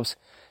themselves,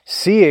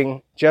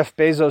 seeing Jeff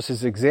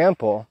Bezos'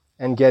 example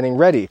and getting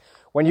ready.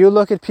 When you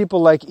look at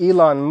people like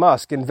Elon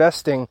Musk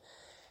investing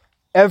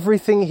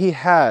everything he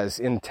has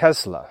in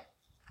Tesla,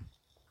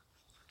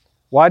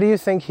 why do you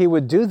think he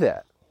would do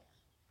that?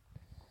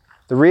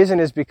 The reason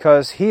is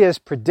because he is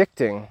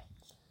predicting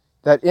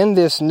that in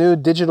this new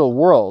digital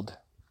world,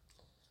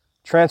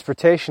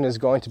 transportation is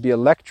going to be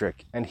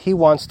electric, and he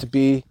wants to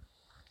be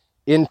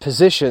in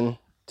position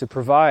to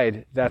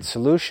provide that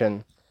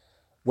solution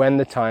when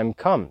the time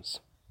comes.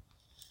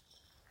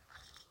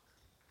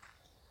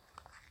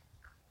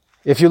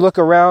 If you look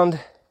around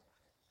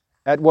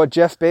at what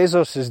Jeff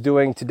Bezos is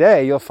doing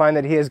today, you'll find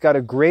that he has got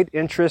a great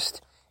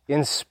interest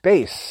in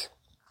space.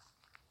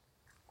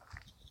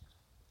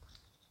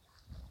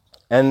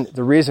 And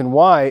the reason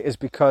why is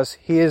because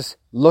he is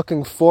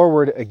looking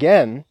forward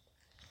again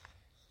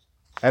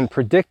and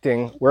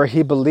predicting where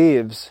he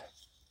believes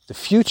the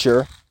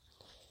future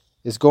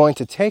is going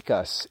to take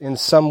us in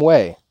some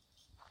way.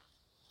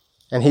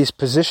 And he's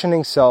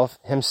positioning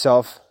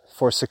himself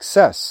for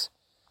success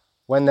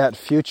when that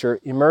future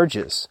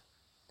emerges.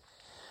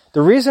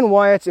 The reason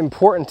why it's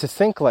important to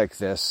think like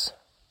this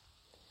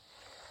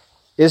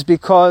is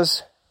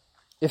because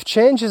if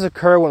changes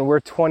occur when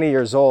we're 20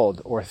 years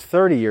old or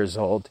 30 years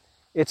old,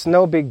 it's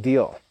no big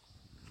deal.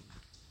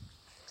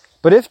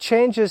 But if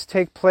changes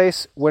take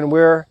place when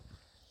we're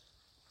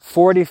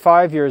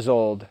 45 years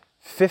old,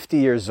 50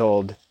 years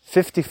old,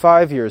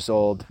 55 years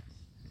old,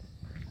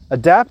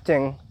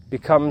 adapting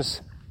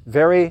becomes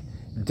very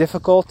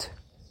difficult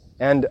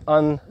and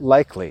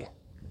unlikely.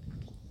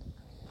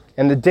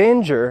 And the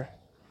danger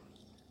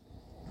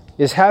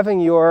is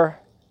having your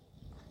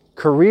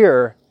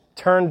career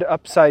turned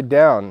upside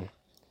down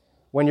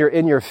when you're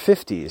in your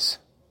 50s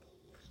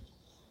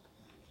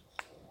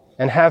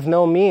and have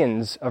no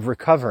means of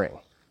recovering.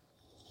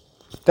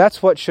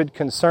 That's what should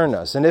concern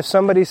us. And if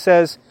somebody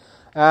says,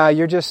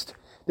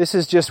 this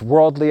is just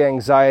worldly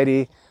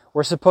anxiety,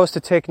 we're supposed to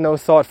take no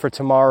thought for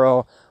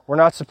tomorrow, we're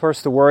not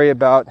supposed to worry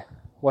about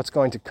what's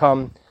going to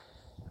come,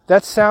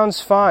 that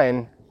sounds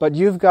fine, but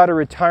you've got a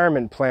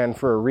retirement plan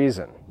for a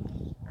reason.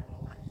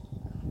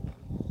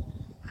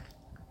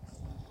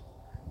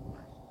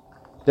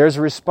 There's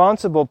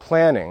responsible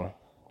planning,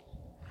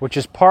 which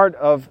is part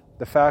of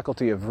the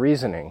faculty of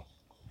reasoning.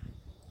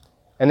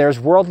 And there's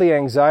worldly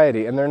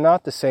anxiety, and they're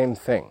not the same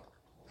thing.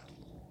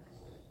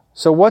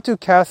 So what do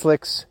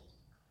Catholics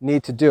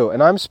need to do?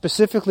 And I'm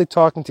specifically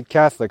talking to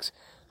Catholics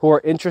who are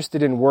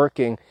interested in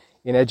working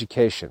in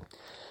education.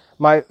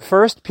 My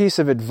first piece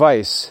of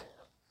advice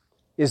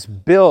is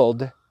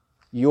build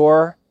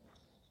your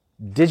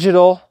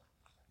digital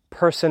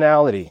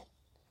personality.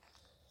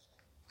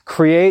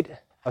 Create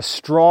a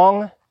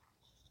strong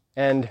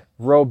and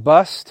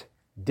robust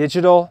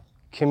digital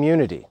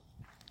community.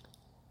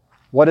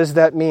 What does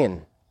that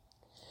mean?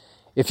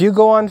 If you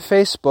go on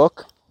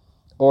Facebook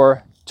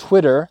or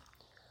Twitter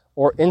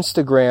or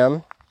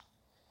Instagram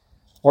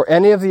or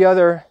any of the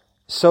other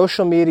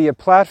social media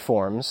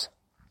platforms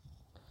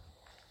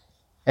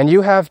and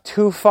you have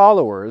 2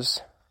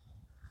 followers,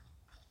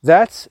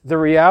 that's the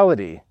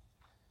reality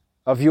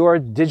of your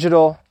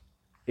digital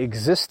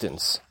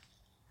existence.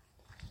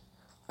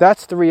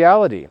 That's the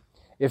reality.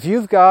 If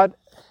you've got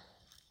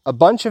a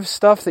bunch of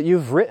stuff that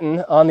you've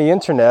written on the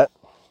internet,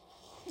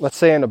 let's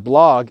say in a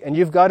blog, and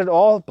you've got it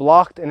all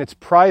blocked and it's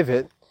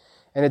private,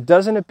 and it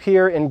doesn't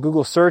appear in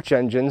Google search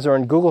engines or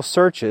in Google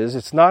searches,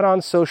 it's not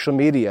on social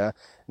media,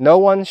 no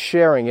one's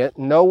sharing it,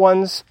 no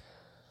one's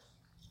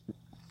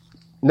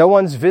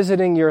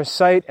visiting your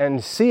site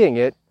and seeing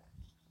it,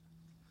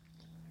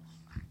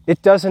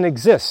 It doesn't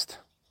exist.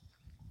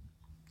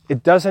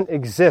 It doesn't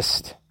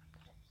exist.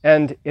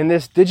 And in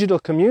this digital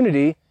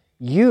community,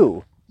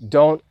 you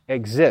don't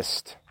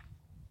exist.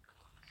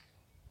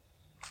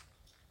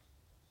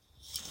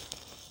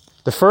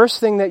 The first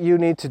thing that you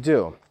need to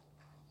do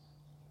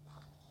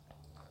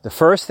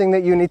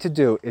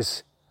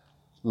is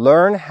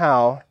learn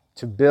how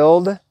to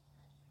build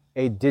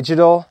a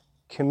digital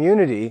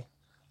community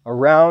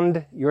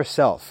around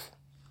yourself.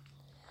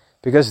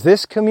 Because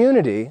this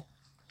community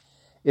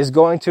is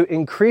going to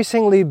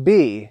increasingly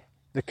be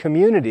the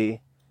community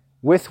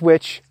with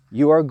which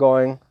you are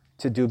going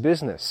to do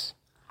business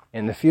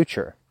in the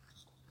future.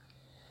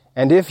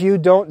 And if you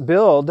don't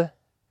build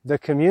the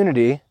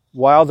community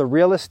while the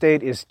real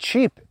estate is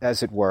cheap,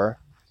 as it were,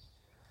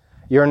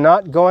 you're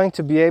not going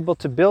to be able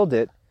to build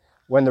it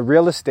when the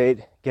real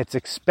estate gets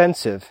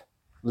expensive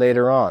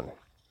later on.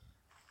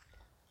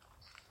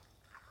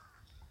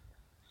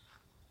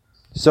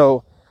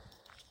 So,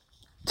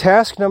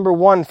 task number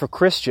one for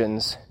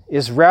Christians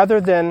is, rather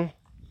than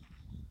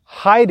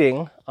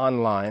hiding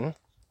online,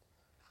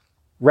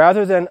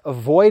 rather than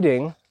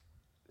avoiding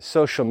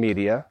social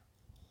media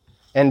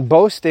and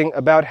boasting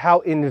about how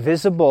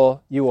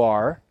invisible you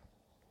are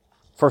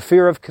for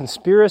fear of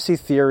conspiracy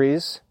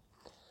theories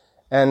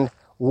and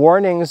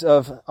warnings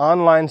of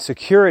online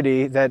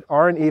security that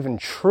aren't even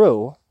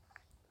true,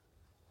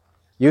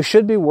 you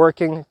should be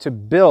working to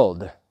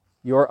build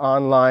your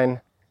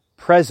online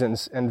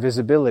presence and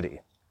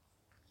visibility.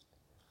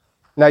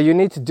 Now, you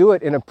need to do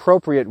it in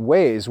appropriate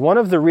ways. One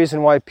of the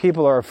reasons why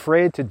people are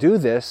afraid to do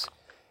this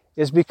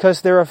is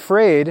because they're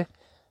afraid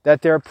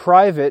that their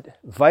private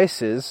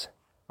vices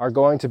are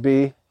going to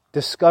be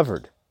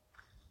discovered.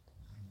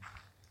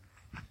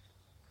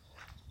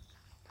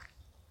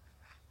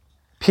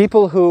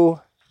 People who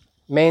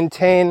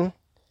maintain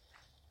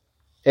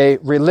a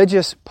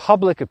religious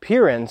public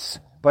appearance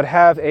but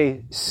have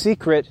a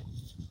secret,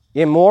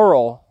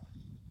 immoral,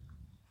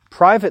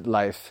 private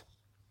life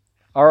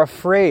are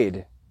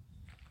afraid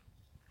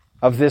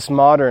of this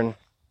modern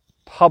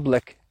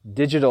public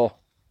digital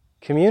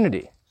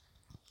community.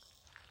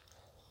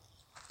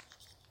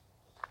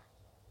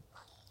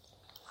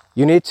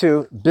 You need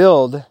to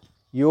build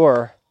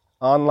your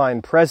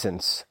online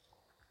presence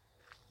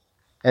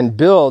and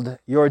build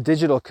your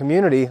digital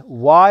community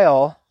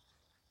while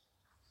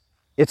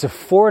it's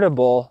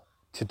affordable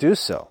to do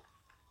so.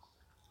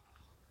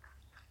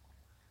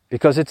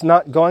 Because it's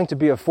not going to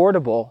be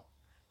affordable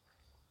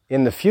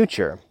in the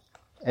future.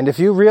 And if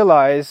you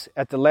realize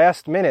at the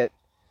last minute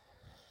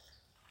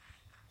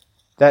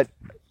that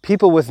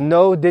people with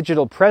no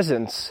digital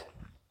presence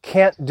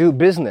can't do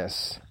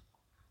business,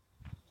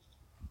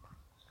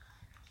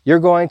 you're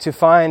going to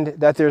find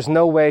that there's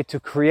no way to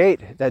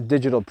create that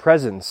digital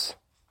presence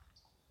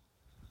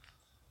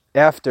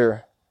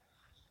after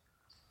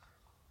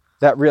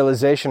that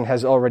realization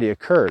has already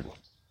occurred.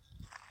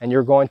 And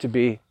you're going to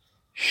be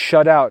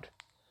shut out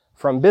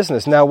from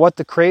business. Now, what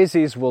the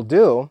crazies will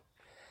do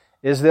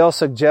is they'll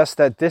suggest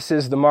that this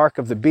is the mark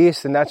of the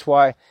beast, and that's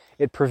why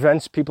it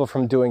prevents people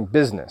from doing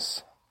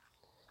business.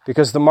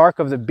 Because the mark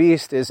of the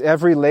beast is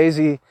every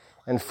lazy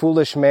and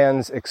foolish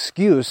man's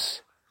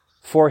excuse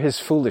for his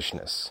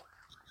foolishness.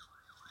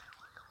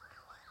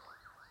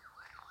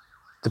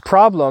 The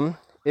problem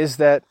is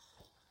that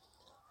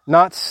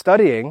not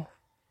studying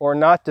or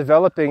not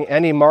developing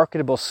any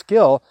marketable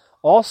skill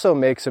also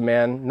makes a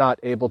man not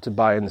able to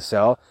buy and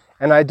sell,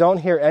 and I don't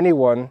hear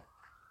anyone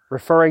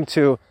referring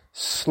to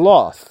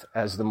sloth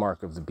as the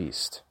mark of the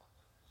beast.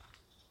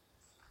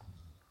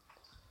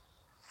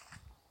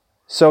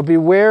 So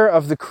beware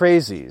of the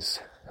crazies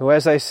who,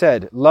 as I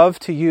said, love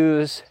to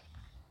use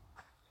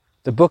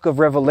the book of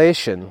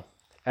Revelation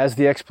as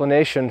the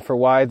explanation for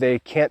why they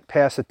can't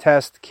pass a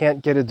test,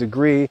 can't get a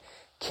degree,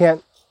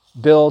 can't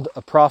build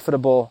a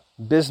profitable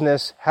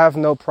business, have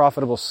no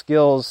profitable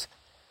skills,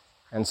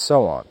 and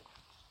so on.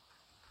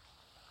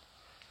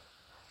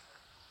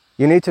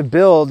 You need to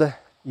build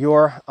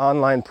your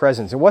online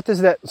presence. And what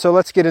does that, so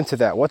let's get into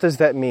that. What does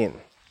that mean?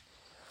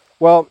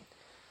 Well,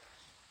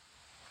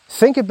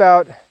 think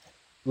about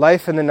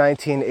life in the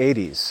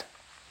 1980s.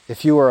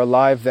 If you were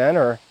alive then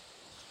or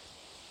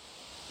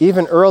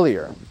even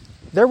earlier,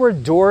 there were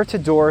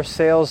door-to-door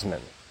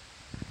salesmen.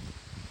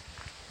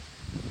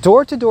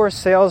 Door-to-door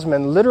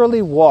salesmen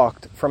literally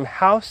walked from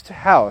house to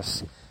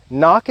house,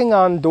 knocking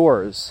on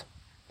doors,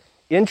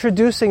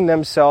 introducing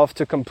themselves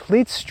to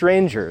complete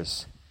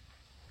strangers,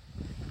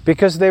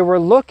 because they were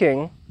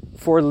looking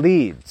for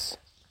leads.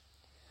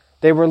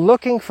 They were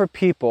looking for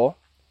people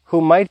who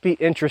might be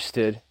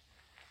interested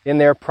in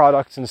their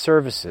products and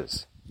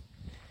services.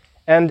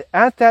 And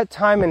at that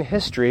time in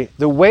history,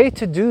 the way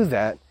to do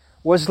that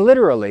was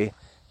literally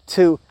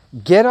to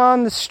get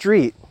on the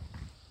street,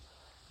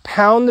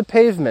 pound the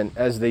pavement,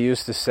 as they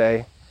used to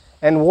say,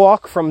 and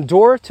walk from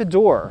door to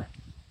door,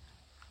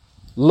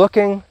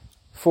 looking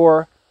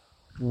for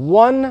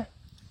one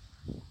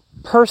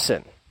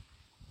person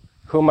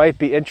who might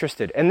be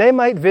interested. And they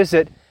might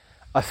visit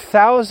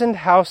 1,000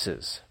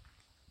 houses,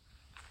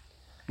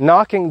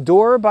 knocking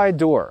door by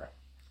door.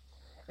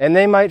 and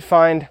they might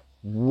find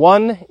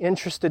one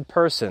interested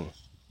person.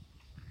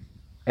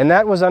 And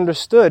that was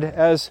understood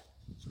as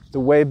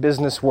the way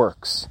business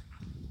works.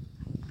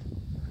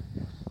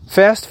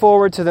 Fast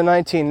forward to the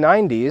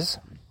 1990s,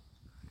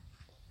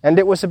 and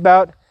it was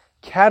about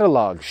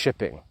catalog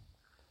shipping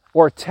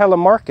or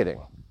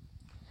telemarketing.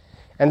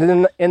 And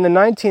in the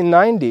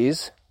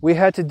 1990s, we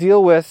had to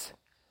deal with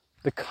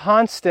the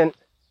constant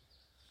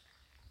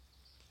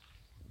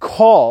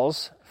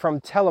calls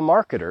from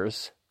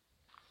telemarketers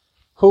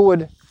who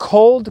would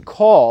cold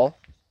call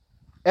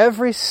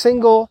every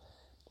single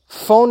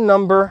phone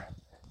number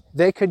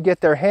they could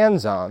get their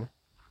hands on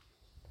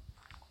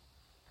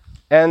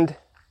and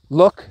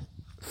look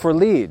for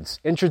leads,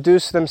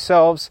 introduce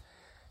themselves,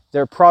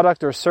 their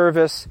product or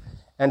service,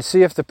 and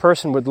see if the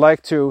person would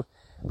like to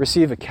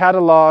receive a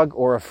catalog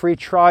or a free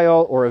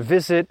trial or a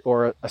visit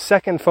or a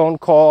second phone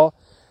call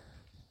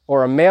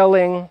or a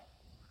mailing,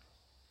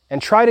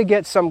 and try to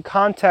get some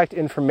contact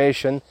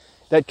information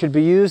that could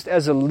be used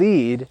as a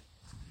lead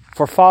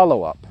for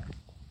follow-up.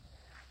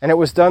 And it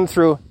was done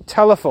through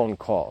telephone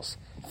calls,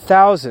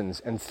 thousands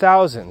and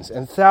thousands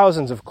and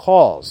thousands of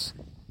calls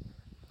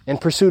in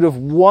pursuit of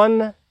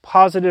one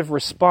positive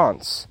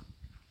response.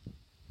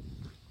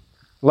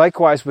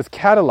 Likewise with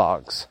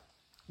catalogs,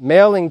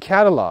 mailing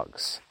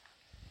catalogs,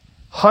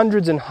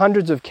 hundreds and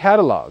hundreds of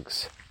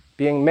catalogs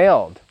being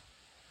mailed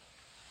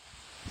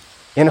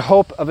in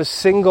hope of a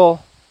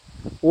single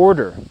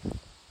order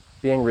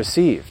being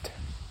received.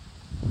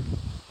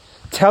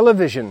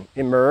 Television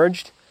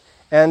emerged,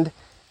 and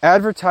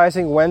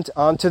advertising went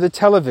onto the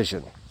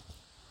television.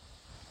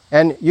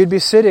 And you'd be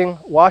sitting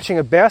watching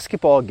a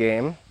basketball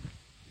game,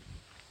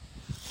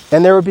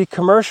 and there would be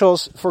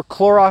commercials for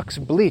Clorox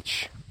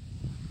bleach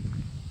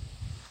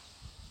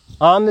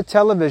on the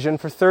television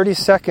for 30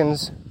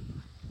 seconds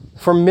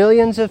for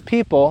millions of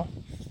people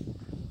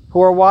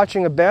who are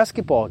watching a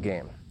basketball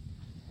game.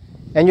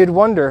 And you'd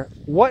wonder,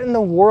 what in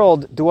the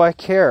world do I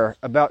care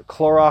about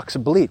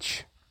Clorox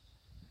bleach?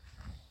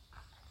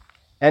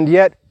 And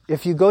yet,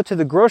 if you go to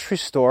the grocery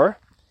store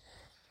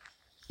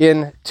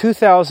in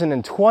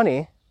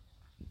 2020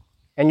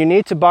 and you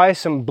need to buy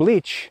some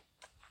bleach,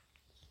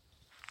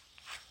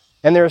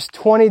 and there's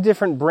 20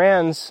 different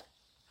brands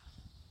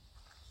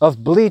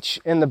of bleach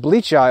in the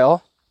bleach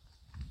aisle,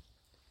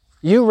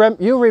 you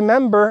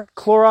remember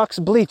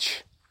Clorox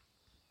bleach.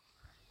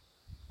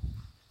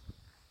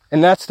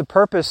 And that's the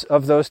purpose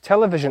of those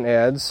television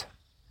ads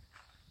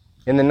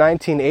in the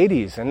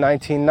 1980s and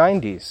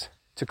 1990s,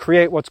 to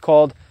create what's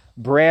called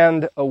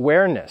brand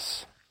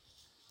awareness,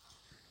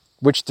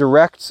 which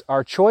directs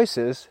our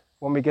choices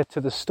when we get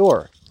to the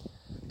store,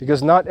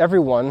 because not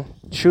everyone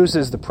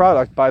chooses the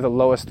product by the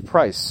lowest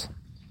price.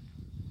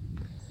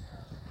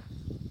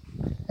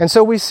 And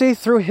so we see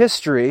through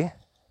history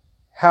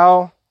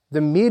how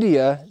the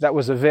media that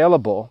was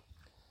available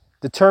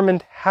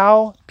determined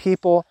how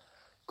people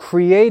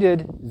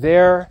created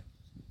their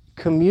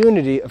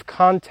community of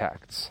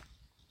contacts.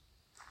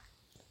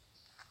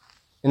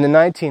 In the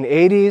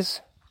 1980s,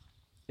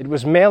 it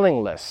was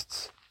mailing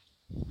lists.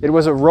 It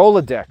was a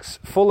Rolodex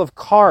full of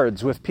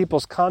cards with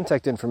people's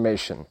contact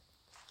information.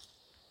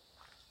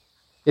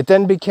 It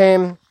then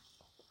became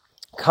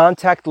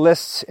contact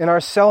lists in our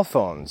cell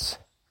phones.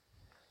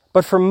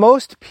 But for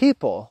most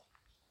people,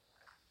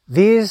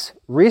 these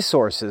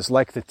resources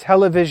like the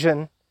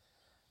television,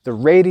 the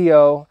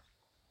radio,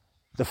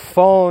 the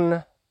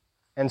phone,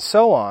 and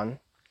so on,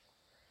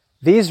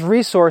 these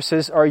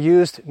resources are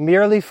used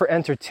merely for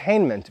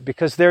entertainment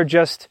because they're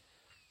just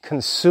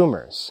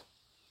consumers.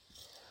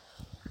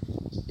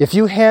 If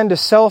you hand a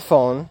cell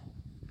phone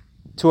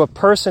to a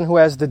person who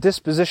has the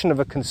disposition of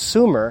a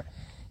consumer,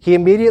 he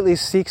immediately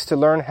seeks to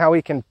learn how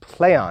he can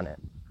play on it.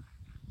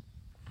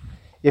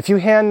 If you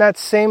hand that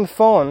same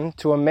phone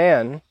to a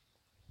man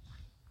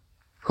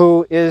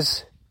who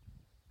is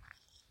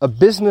a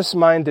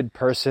business-minded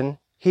person,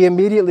 he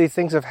immediately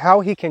thinks of how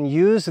he can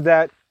use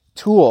that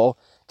tool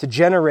to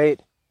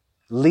generate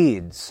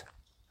leads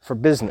for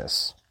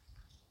business.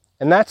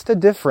 And that's the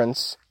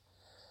difference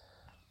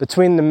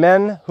between the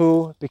men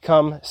who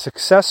become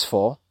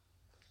successful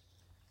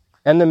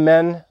and the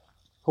men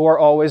who are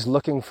always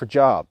looking for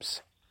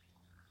jobs.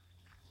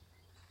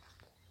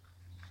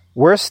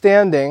 We're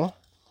standing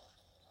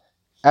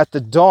at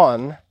the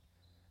dawn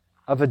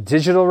of a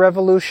digital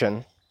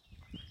revolution,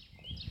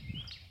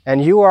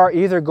 and you are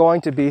either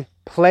going to be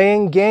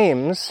playing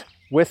games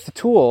with the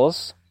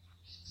tools,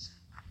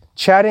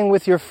 chatting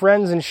with your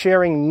friends and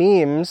sharing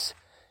memes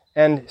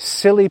and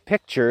silly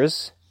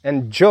pictures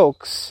and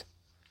jokes,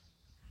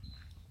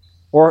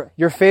 or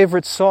your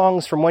favorite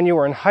songs from when you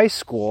were in high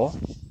school.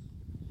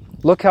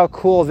 Look how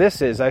cool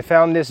this is. I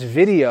found this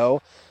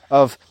video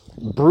of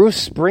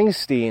Bruce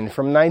Springsteen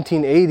from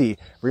 1980.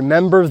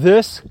 Remember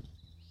this?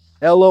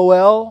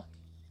 LOL?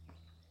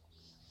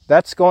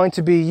 That's going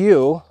to be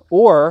you,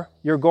 or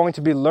you're going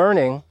to be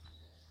learning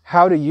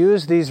how to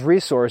use these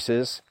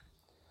resources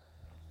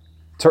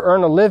to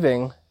earn a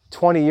living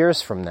 20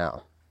 years from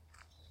now.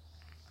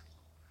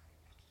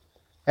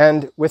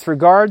 And with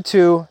regard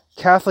to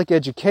Catholic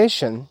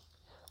education,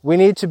 We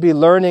need to be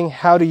learning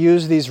how to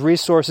use these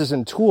resources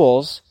and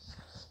tools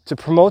to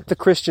promote the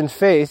Christian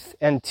faith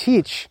and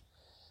teach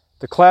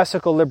the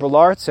classical liberal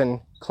arts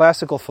and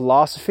classical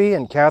philosophy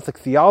and Catholic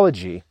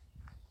theology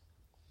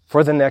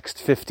for the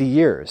next 50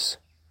 years.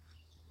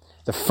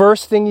 The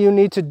first thing you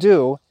need to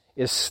do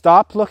is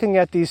stop looking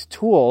at these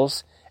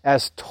tools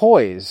as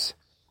toys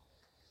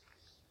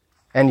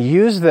and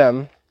use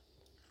them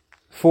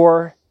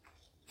for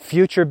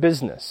future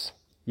business.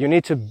 You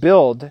need to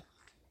build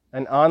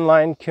an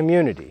online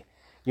community.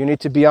 You need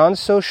to be on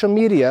social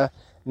media,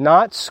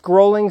 not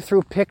scrolling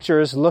through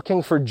pictures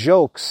looking for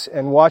jokes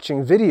and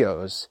watching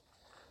videos,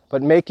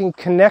 but making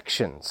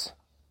connections.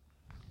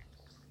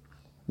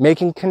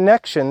 Making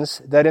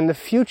connections that in the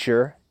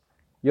future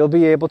you'll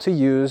be able to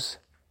use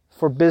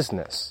for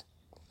business.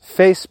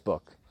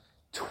 Facebook,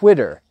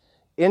 Twitter,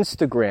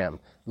 Instagram,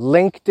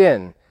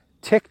 LinkedIn,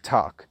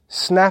 TikTok,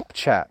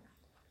 Snapchat.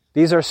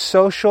 These are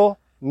social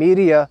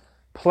media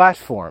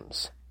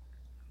platforms,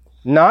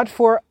 not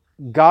for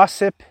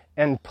gossip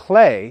and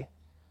play,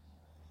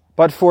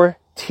 but for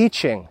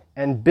teaching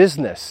and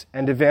business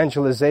and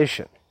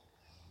evangelization.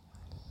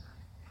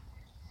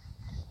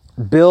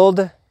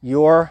 Build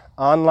your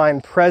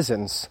online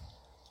presence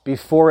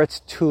before it's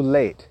too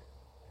late.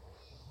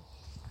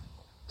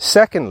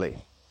 Secondly,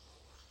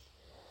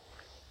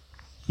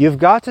 you've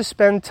got to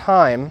spend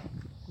time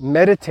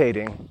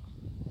meditating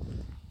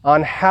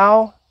on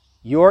how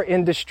your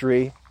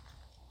industry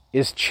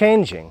is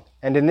changing,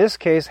 and in this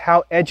case,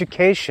 how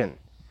education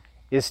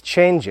is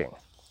changing.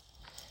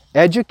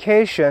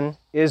 Education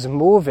is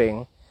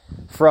moving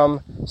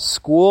from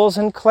schools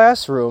and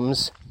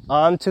classrooms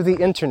onto the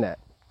internet.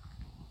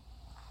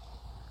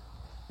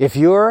 If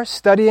you're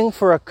studying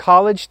for a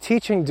college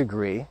teaching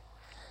degree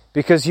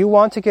because you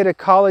want to get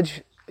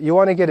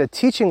a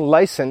teaching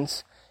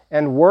license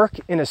and work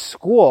in a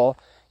school,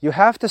 you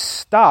have to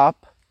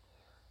stop,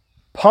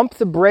 pump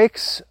the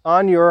brakes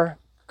on your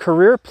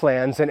career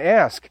plans and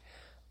ask,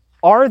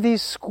 are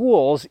these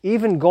schools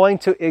even going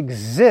to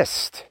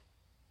exist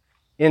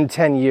in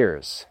 10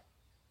 years?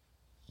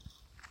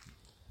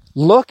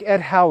 Look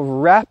at how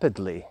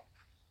rapidly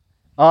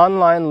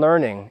online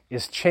learning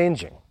is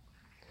changing.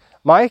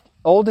 My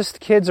oldest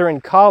kids are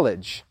in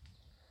college,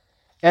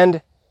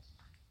 and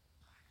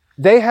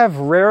they have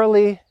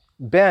rarely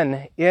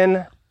been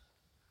in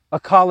a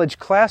college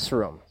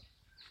classroom.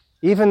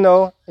 Even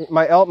though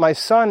my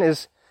son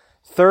is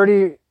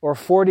 30 or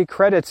 40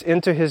 credits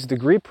into his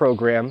degree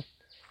program,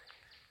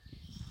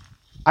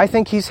 I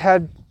think he's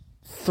had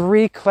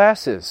 3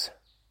 classes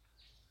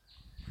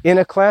in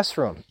a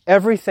classroom.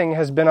 Everything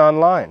has been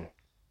online.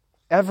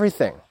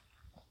 Everything.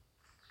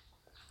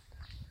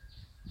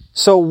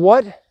 So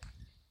what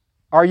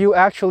are you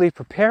actually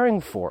preparing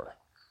for?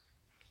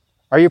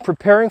 Are you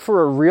preparing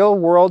for a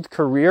real-world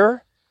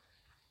career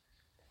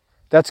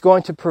that's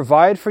going to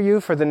provide for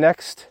you for the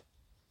next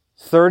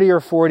 30 or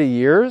 40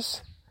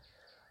 years?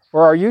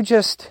 Or are you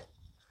just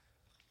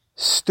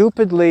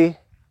stupidly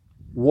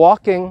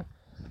walking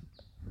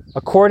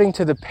according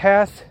to the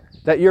path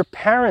that your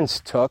parents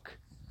took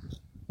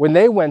when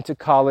they went to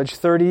college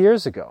 30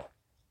 years ago?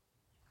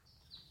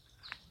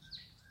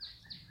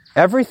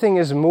 Everything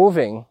is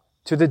moving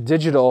to the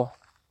digital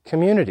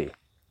community.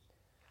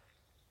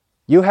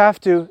 You have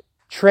to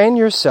train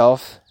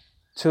yourself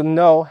to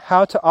know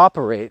how to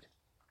operate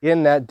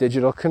in that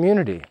digital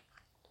community.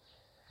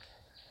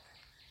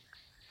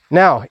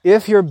 Now,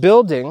 if you're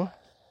building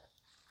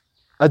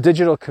a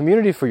digital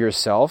community for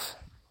yourself,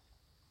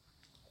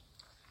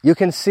 you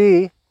can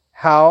see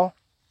how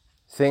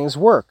things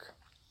work.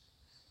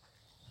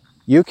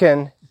 You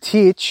can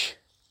teach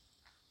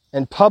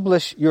and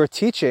publish your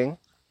teaching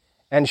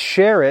and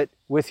share it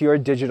with your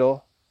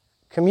digital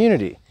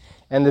community.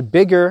 And the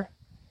bigger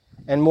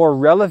and more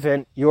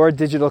relevant your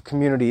digital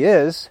community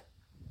is,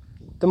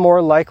 the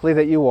more likely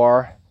that you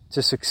are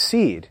to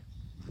succeed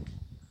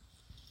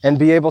and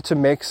be able to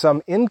make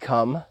some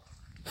income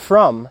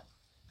from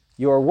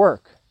your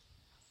work.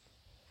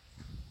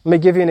 Let me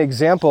give you an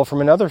example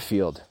from another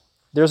field.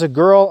 There's a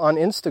girl on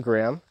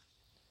Instagram.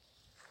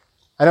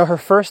 I know her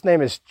first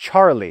name is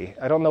Charlie.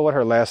 I don't know what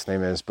her last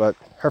name is, but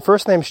her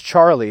first name's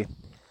Charlie.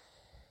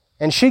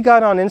 And she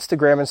got on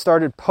Instagram and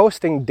started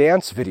posting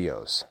dance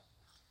videos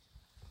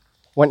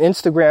when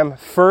Instagram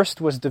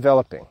first was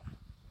developing.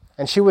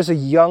 And she was a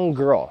young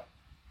girl,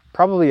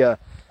 probably an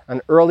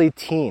early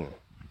teen.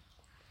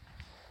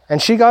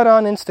 And she got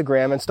on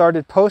Instagram and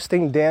started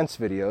posting dance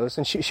videos.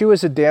 And she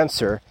was a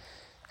dancer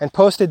and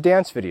posted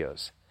dance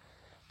videos.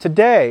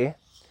 Today,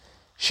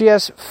 she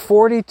has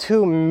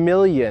 42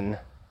 million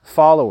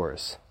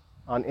followers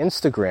on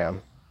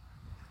Instagram.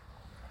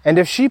 And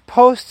if she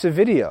posts a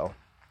video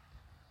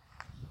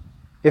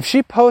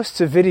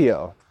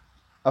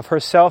of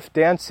herself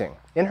dancing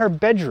in her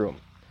bedroom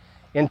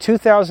in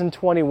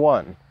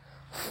 2021,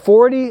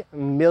 40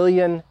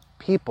 million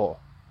people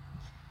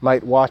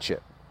might watch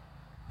it.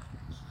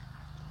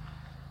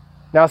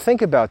 Now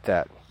think about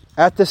that.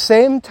 At the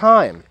same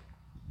time,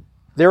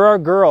 there are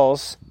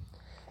girls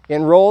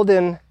enrolled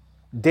in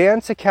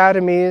dance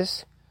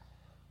academies,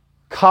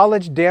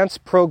 college dance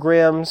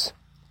programs,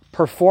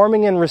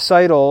 performing in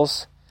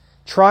recitals,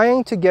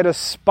 trying to get a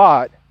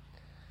spot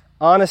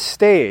on a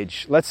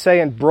stage, let's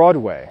say in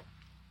Broadway.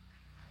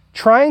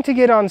 Trying to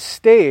get on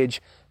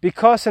stage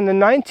because in the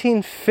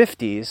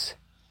 1950s,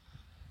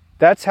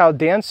 that's how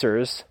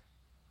dancers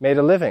made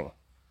a living.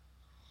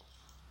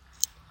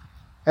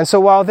 And so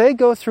while they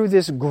go through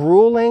this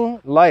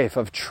grueling life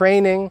of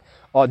training,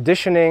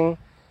 auditioning,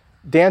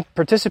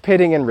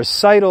 participating in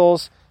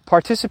recitals,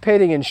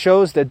 participating in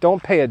shows that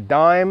don't pay a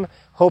dime,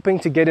 hoping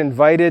to get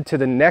invited to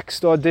the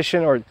next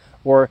audition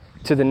or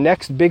to the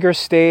next bigger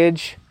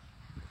stage,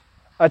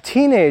 a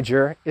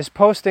teenager is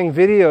posting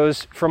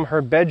videos from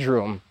her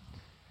bedroom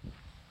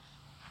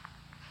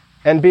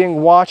and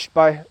being watched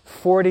by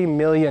 40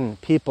 million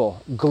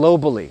people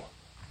globally.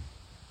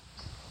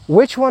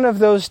 Which one of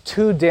those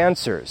two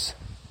dancers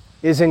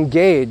is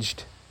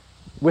engaged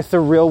with the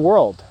real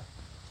world?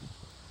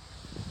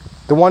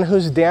 The one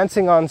who's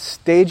dancing on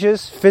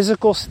stages,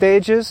 physical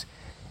stages,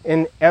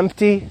 in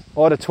empty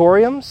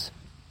auditoriums,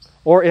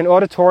 or in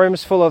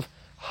auditoriums full of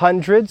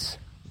hundreds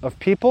of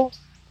people?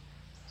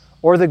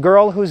 Or the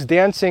girl who's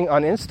dancing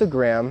on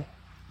Instagram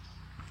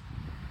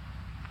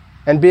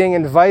and being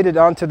invited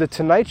onto The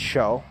Tonight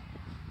Show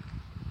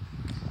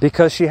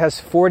because she has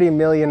 40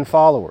 million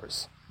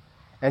followers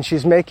and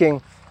she's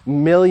making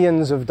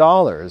millions of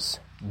dollars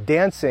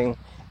dancing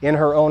in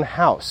her own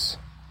house?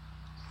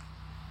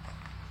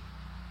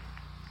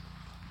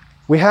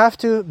 We have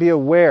to be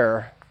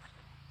aware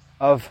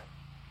of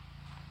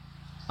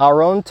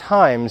our own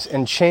times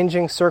and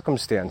changing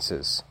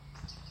circumstances.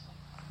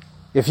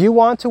 If you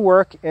want to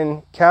work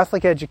in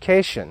Catholic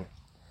education,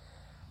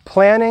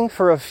 planning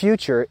for a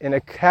future in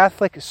a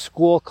Catholic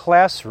school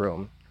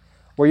classroom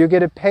where you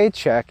get a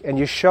paycheck and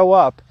you show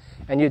up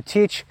and you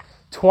teach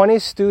 20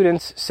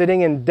 students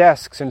sitting in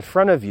desks in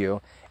front of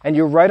you, and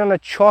you write on a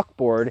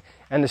chalkboard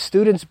and the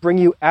students bring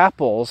you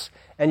apples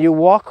and you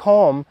walk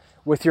home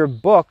with your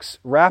books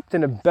wrapped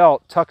in a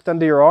belt tucked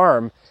under your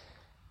arm,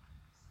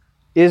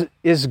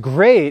 is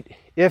great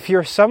if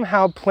you're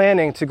somehow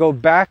planning to go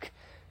back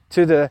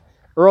to the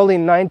early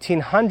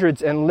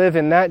 1900s and live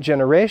in that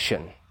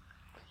generation.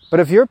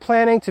 But if you're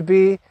planning to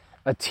be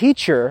a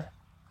teacher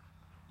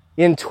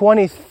in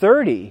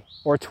 2030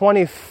 or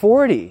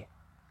 2040,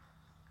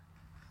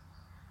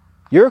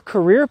 your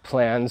career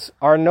plans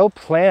are no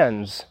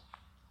plans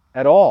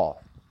at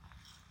all.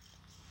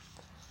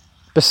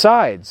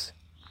 Besides,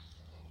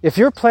 if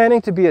you're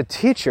planning to be a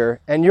teacher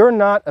and you're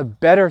not a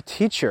better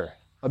teacher,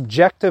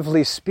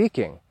 objectively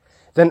speaking,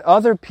 than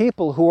other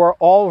people who are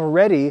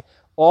already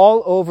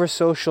all over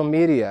social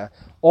media,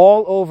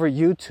 all over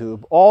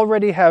YouTube,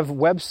 already have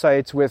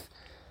websites with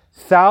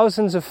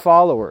thousands of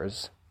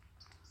followers,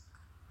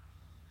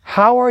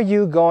 how are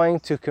you going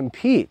to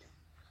compete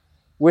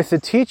with the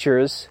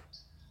teachers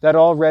that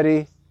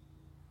already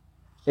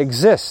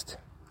exist?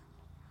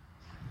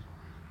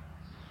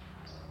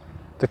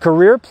 The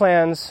career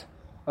plans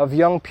of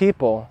young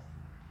people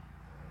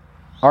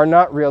are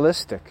not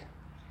realistic.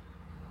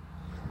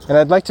 And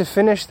I'd like to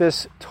finish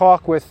this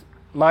talk with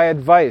my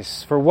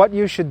advice for what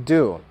you should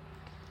do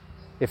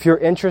if you're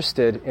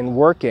interested in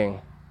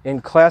working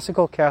in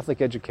classical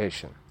Catholic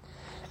education.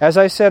 As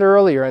I said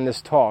earlier in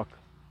this talk,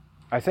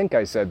 I think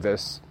I said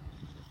this,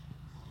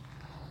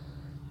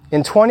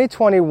 in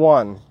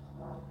 2021,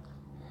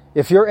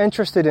 if you're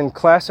interested in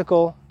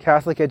classical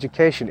Catholic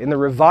education, in the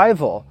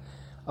revival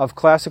of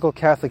classical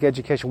Catholic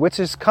education, which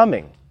is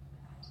coming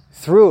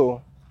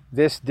through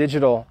this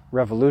digital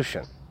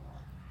revolution,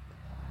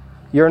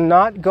 you're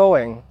not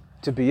going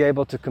to be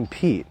able to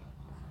compete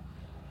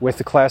with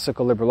the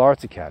Classical Liberal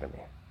Arts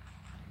Academy.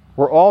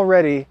 We're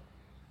already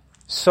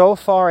so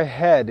far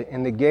ahead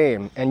in the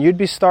game, and you'd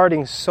be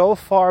starting so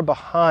far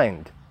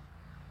behind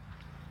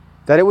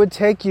that it would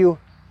take you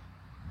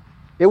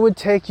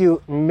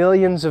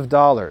millions of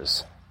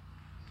dollars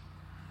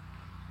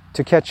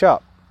to catch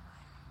up.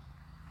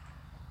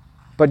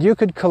 But you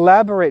could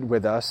collaborate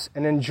with us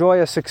and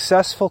enjoy a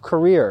successful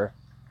career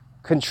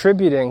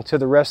contributing to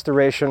the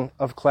restoration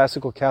of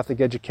classical Catholic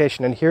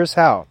education. And here's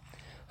how.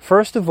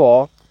 First of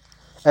all,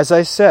 as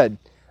I said,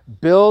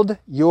 build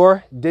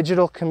your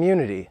digital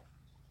community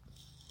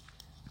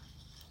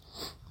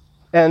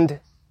and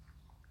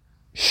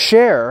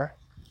share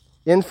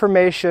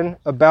information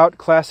about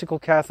classical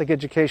Catholic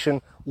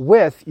education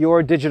with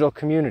your digital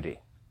community.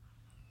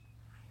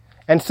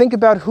 And think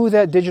about who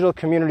that digital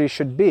community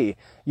should be.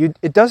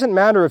 It doesn't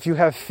matter if you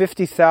have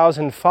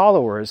 50,000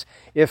 followers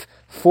if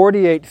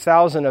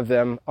 48,000 of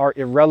them are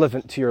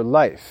irrelevant to your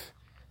life.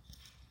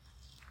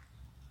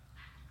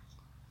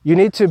 You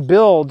need to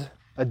build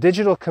a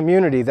digital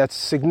community that's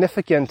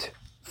significant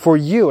for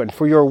you and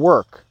for your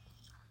work.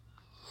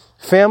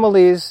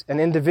 Families and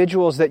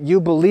individuals that you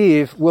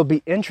believe will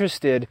be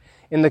interested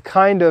in the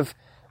kind of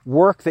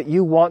work that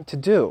you want to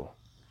do.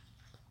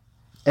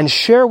 And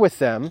share with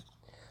them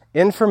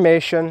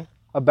information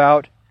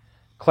about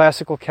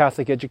classical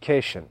Catholic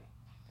education.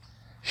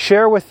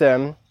 Share with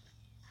them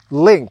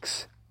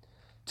links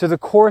to the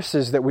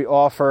courses that we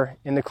offer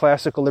in the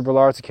Classical Liberal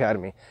Arts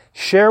Academy.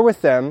 Share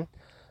with them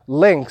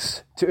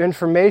links to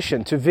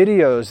information, to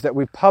videos that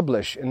we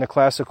publish in the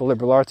Classical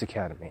Liberal Arts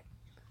Academy.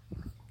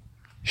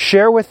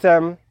 Share with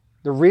them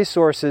the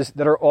resources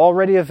that are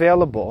already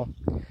available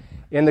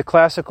in the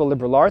Classical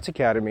Liberal Arts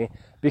Academy,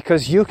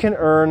 because you can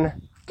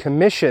earn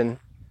commission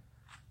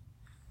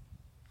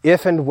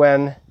if and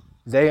when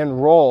they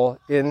enroll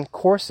in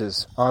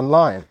courses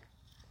online.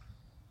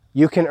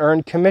 You can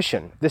earn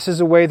commission. This is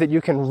a way that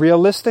you can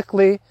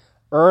realistically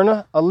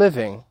earn a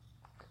living,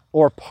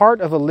 or part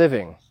of a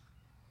living,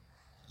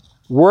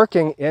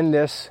 working in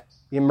this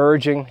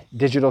emerging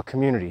digital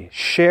community.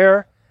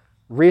 Share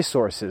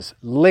resources,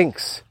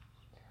 links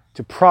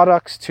to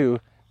products, to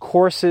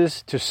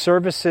courses, to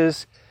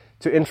services,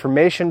 to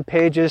information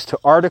pages, to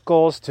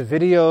articles, to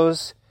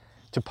videos,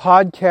 to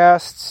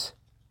podcasts,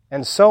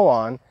 and so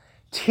on,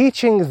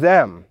 teaching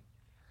them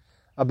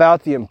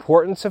about the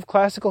importance of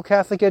classical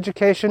Catholic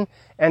education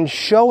and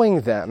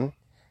showing them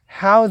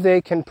how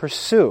they can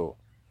pursue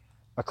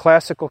a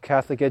classical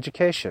Catholic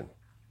education.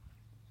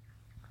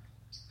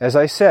 As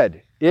I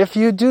said, if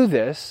you do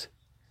this,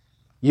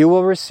 you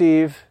will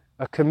receive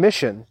a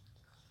commission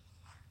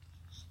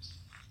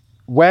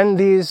when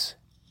these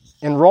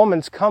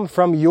enrollments come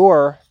from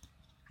your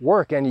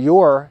work and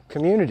your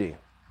community.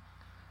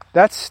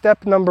 That's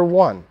step number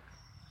one.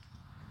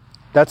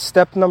 That's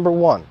step number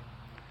one.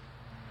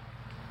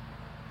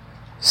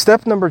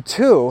 Step number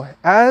two,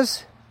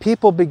 as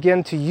people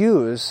begin to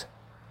use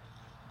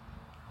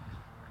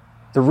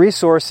the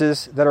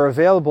resources that are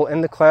available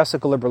in the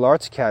Classical Liberal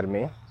Arts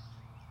Academy,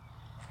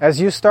 as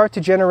you start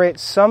to generate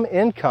some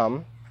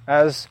income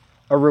as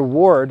a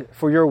reward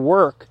for your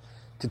work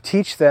to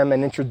teach them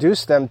and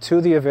introduce them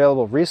to the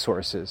available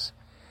resources,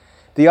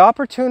 the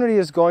opportunity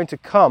is going to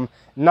come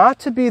not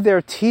to be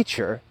their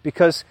teacher,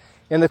 because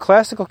in the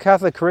classical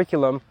Catholic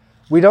curriculum,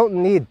 we don't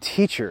need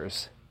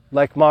teachers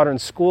like modern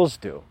schools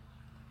do.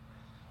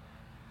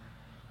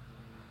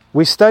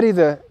 We study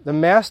the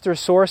master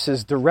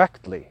sources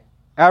directly.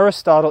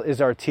 Aristotle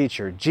is our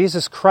teacher.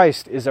 Jesus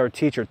Christ is our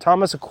teacher.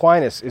 Thomas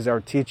Aquinas is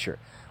our teacher.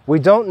 We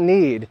don't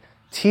need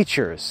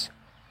teachers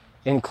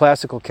in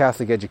classical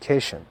Catholic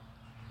education.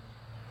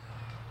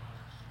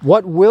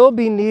 What will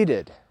be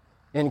needed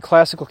in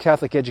classical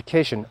Catholic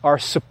education are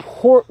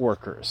support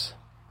workers,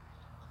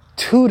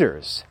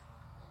 tutors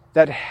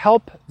that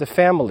help the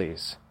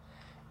families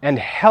and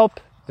help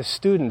the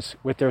students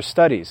with their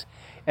studies.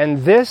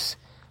 And this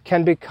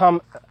can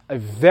become a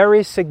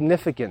very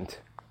significant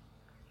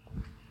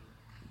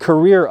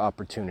career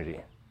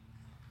opportunity.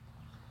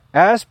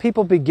 As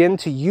people begin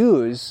to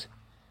use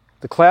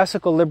the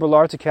Classical Liberal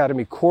Arts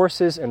Academy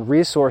courses and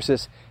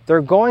resources,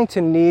 they're going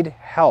to need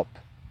help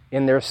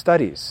in their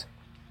studies.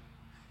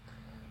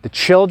 The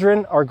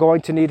children are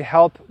going to need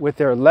help with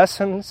their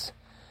lessons.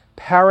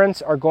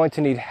 Parents are going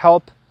to need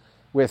help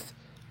with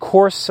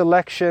course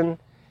selection,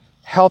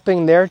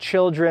 helping their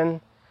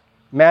children,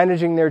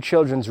 managing their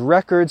children's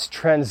records,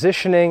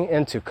 transitioning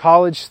into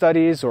college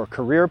studies or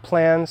career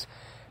plans.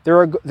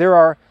 There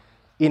are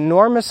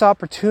enormous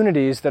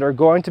opportunities that are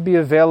going to be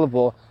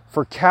available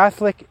for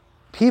Catholic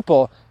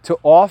people to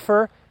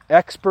offer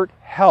expert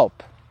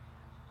help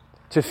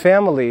to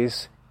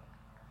families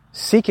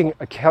seeking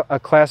a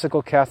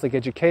classical Catholic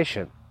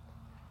education.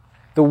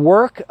 The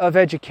work of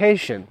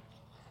education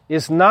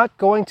is not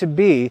going to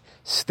be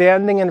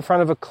standing in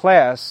front of a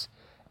class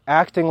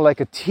acting like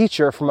a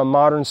teacher from a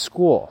modern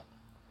school.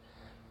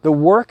 The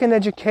work in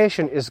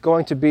education is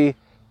going to be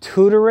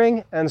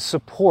tutoring and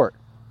support.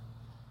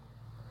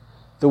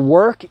 The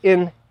work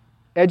in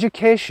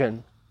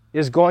education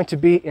is going to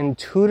be in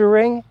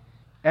tutoring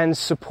and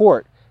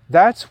support.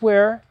 That's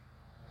where,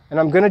 and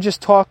I'm going to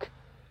just talk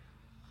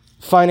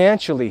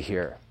financially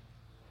here,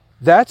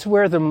 that's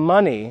where the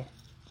money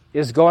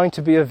is going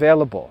to be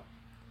available.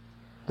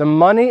 The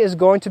money is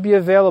going to be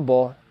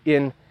available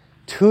in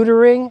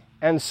tutoring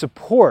and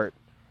support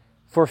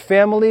for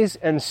families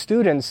and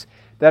students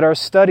that are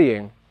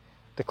studying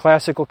the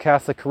classical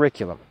Catholic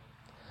curriculum.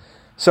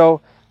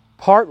 So,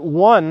 part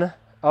one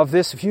of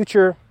this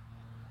future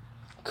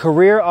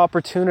career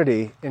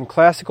opportunity in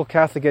classical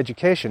Catholic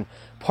education,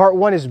 part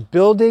one is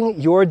building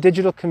your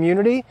digital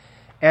community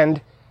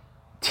and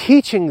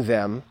teaching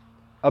them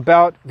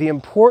about the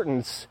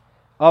importance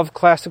of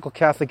classical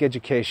Catholic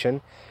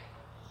education,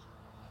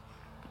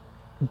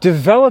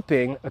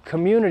 developing a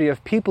community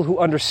of people who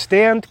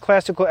understand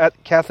classical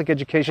Catholic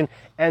education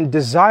and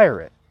desire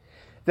it,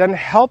 then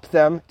help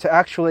them to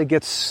actually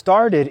get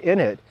started in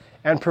it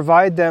and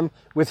provide them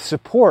with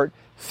support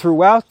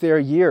throughout their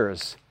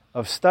years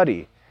of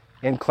study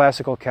in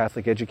classical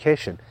Catholic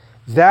education.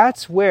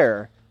 That's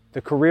where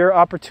the career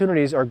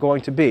opportunities are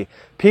going to be.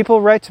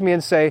 People write to me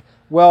and say,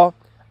 well,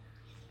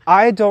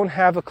 I don't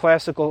have a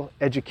classical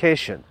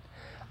education.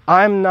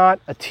 I'm not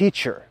a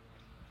teacher.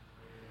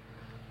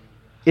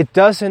 It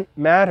doesn't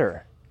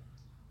matter.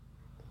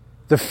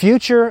 The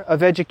future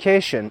of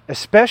education,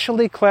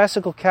 especially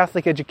classical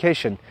Catholic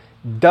education,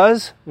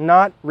 does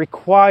not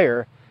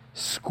require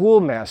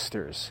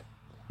schoolmasters.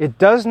 It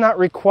does not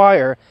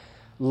require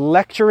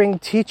lecturing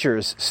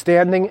teachers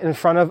standing in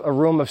front of a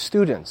room of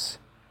students.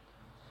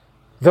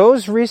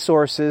 Those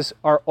resources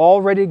are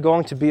already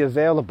going to be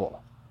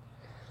available.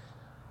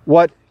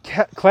 What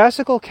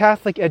classical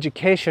Catholic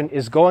education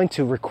is going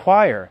to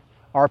require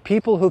are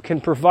people who can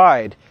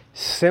provide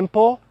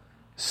simple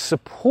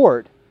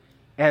support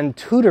and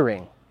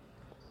tutoring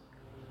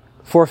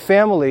for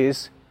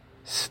families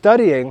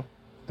studying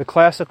the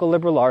classical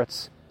liberal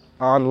arts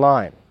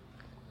online.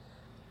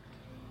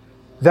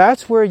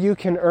 That's where you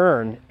can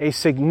earn a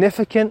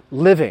significant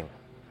living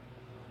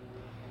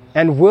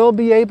and will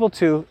be able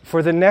to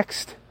for the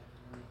next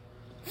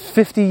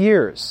 50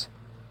 years.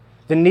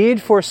 The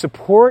need for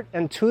support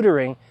and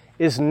tutoring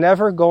is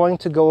never going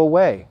to go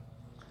away.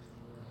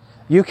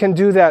 You can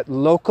do that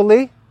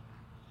locally,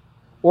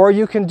 or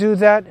you can do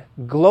that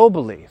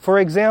globally. For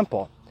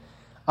example,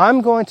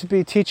 I'm going to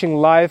be teaching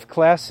live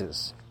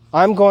classes.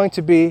 I'm going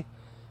to be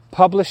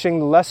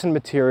publishing lesson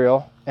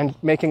material and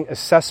making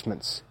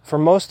assessments for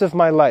most of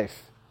my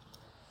life.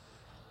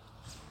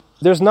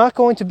 There's not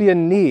going to be a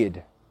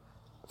need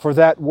for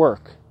that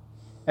work.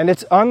 And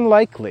it's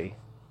unlikely,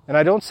 and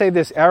I don't say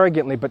this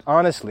arrogantly, but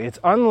honestly, it's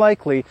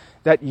unlikely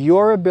that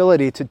your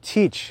ability to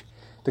teach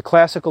the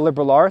classical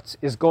liberal arts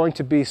is going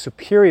to be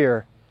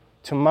superior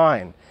to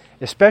mine,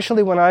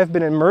 especially when I've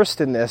been immersed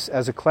in this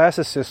as a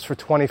classicist for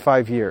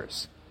 25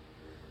 years.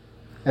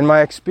 And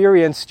my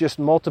experience just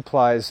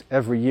multiplies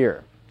every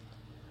year.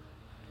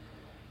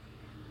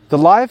 The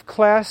live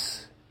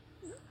class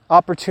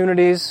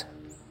opportunities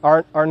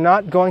are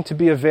not going to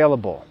be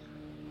available,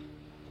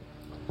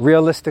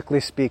 realistically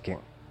speaking.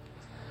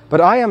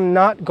 But I am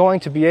not going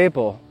to be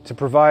able to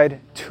provide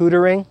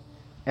tutoring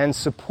and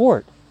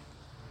support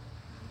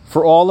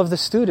for all of the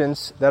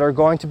students that are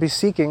going to be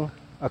seeking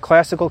a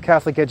classical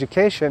Catholic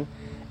education.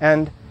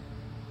 And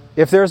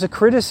if there's a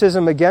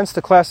criticism against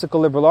the Classical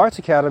Liberal Arts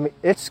Academy,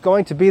 it's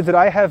going to be that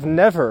I have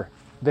never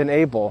been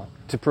able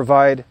to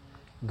provide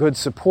good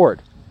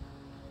support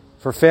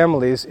for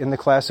families in the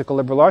Classical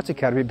Liberal Arts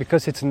Academy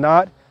because it's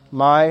not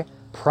my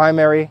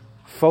primary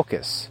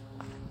focus.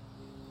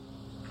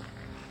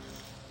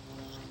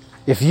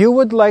 If you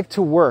would like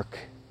to work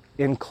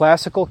in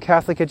classical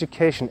Catholic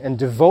education and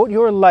devote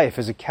your life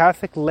as a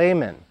Catholic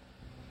layman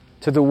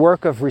to the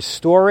work of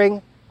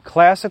restoring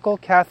classical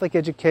Catholic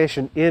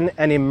education in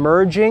an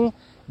emerging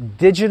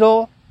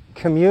digital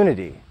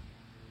community,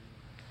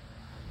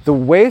 the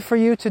way for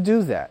you to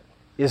do that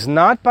is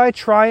not by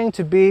trying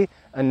to be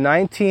a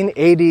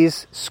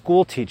 1980s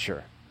school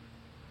teacher,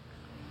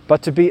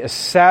 but to be a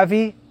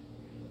savvy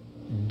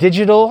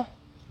digital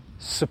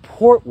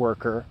support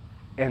worker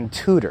and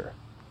tutor.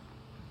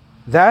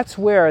 That's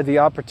where the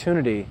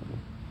opportunity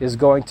is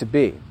going to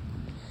be.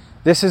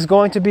 This is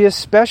going to be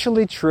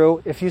especially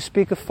true if you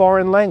speak a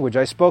foreign language.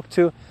 I spoke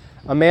to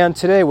a man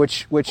today,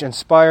 which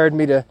inspired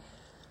me to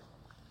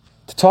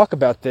talk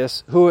about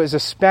this, who is a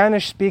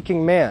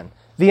Spanish-speaking man.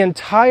 The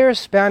entire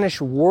Spanish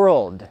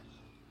world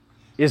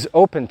is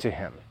open to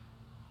him.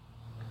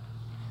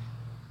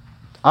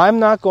 I'm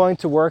not going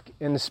to work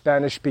in the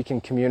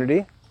Spanish-speaking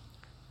community.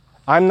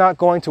 I'm not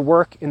going to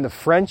work in the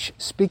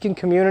French-speaking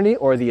community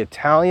or the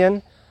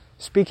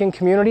Italian-speaking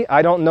community.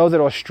 I don't know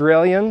that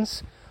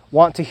Australians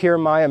want to hear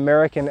my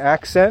American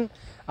accent.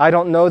 I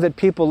don't know that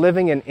people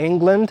living in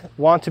England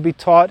want to be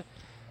taught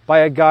by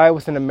a guy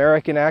with an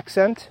American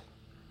accent.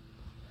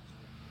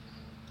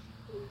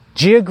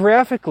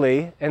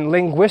 Geographically and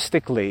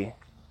linguistically,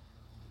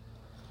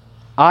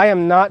 I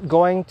am not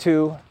going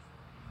to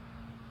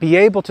be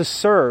able to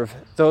serve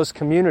those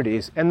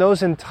communities, and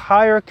those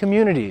entire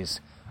communities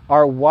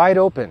are wide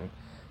open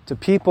to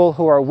people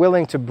who are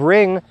willing to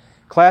bring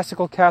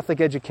classical Catholic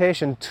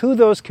education to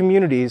those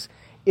communities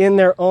in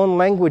their own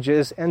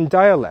languages and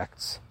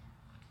dialects.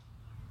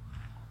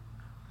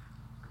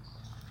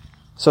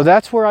 So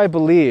that's where I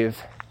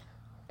believe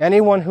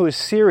anyone who is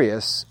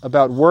serious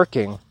about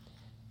working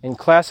in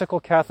classical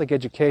Catholic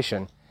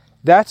education,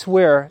 that's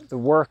where the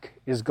work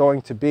is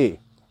going to be.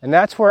 And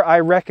that's where I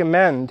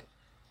recommend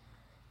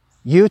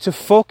you to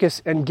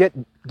focus and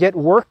get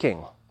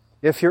working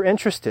if you're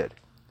interested.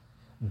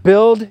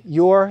 Build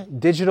your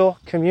digital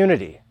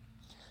community.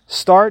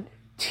 Start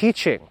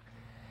teaching.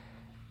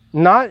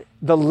 Not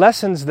the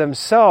lessons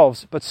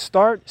themselves, but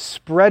start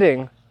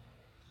spreading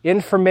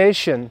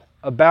information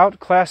about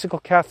classical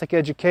Catholic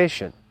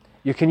education.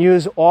 You can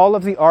use all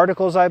of the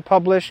articles I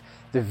publish,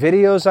 the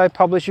videos I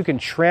publish. You can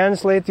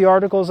translate the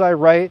articles I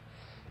write.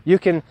 You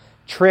can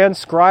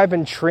transcribe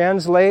and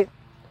translate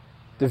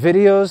the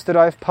videos that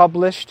I've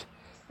published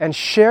and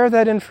share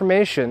that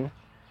information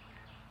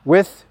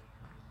with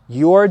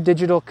your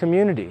digital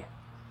community.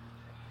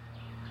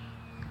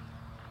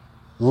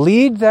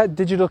 Lead that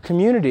digital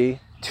community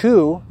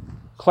to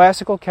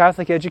classical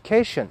Catholic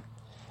education.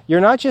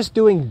 You're not just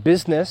doing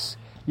business,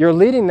 you're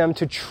leading them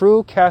to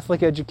true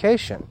Catholic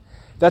education.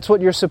 That's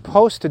what you're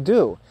supposed to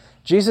do.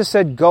 Jesus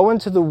said, go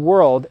into the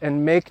world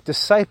and make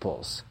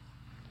disciples.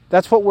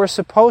 That's what we're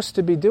supposed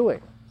to be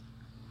doing.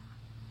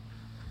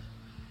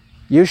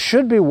 You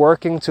should be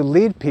working to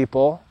lead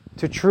people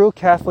to true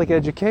Catholic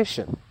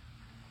education.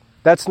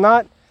 That's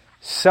not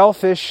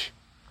selfish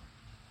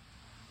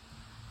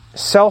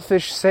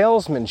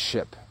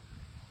salesmanship.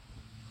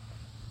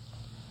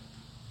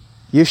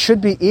 You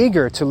should be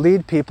eager to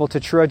lead people to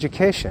true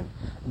education.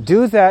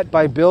 Do that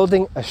by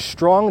building a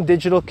strong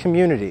digital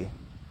community,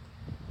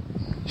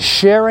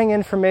 sharing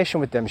information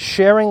with them,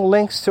 sharing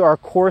links to our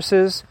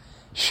courses,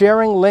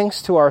 sharing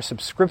links to our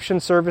subscription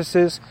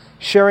services,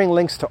 sharing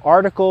links to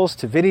articles,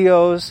 to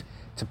videos,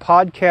 to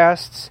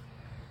podcasts.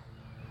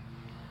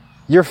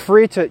 You're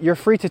free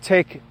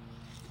to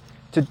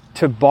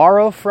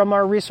borrow from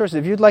our resources.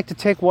 If you'd like to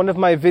take one of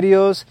my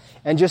videos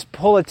and just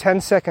pull a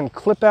 10-second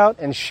clip out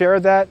and share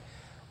that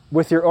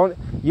with your own,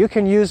 you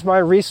can use my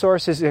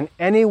resources in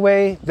any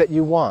way that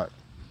you want.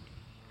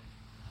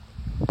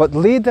 But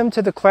lead them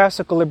to the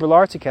Classical Liberal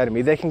Arts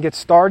Academy. They can get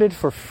started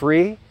for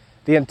free.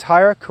 The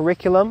entire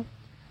curriculum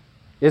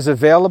is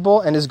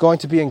available and is going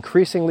to be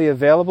increasingly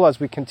available as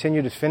we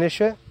continue to finish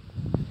it.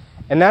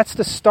 And that's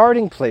the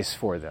starting place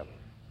for them.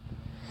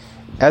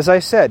 As I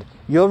said,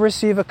 you'll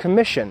receive a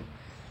commission.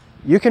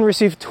 You can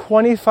receive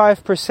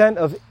 25%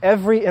 of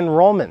every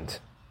enrollment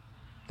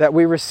that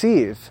we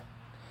receive.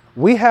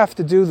 We have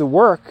to do the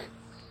work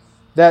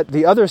that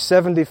the other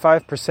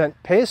 75%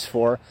 pays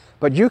for,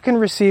 but you can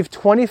receive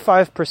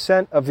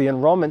 25% of the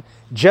enrollment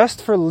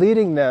just for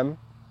leading them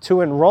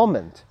to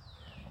enrollment.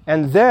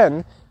 And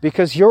then,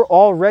 because you're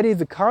already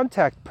the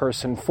contact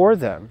person for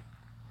them,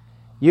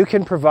 you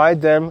can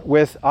provide them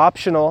with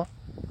optional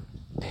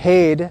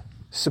paid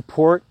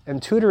support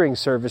and tutoring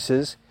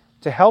services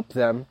to help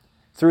them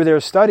through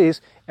their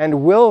studies,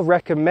 and will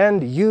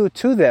recommend you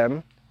to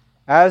them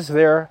as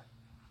their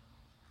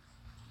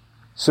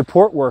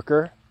support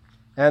worker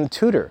and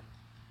tutor.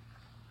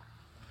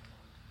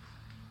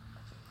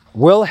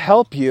 We'll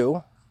help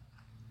you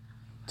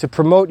to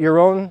promote your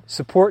own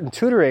support and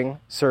tutoring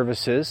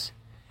services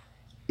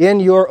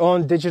in your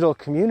own digital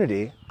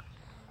community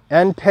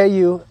and pay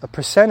you a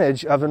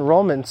percentage of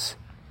enrollments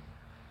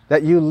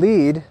that you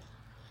lead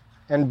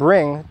and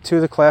bring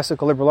to the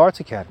Classical Liberal Arts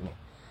Academy.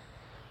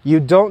 You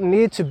don't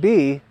need to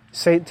be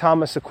St.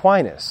 Thomas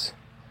Aquinas.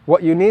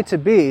 What you need to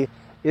be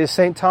is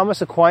St.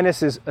 Thomas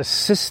Aquinas'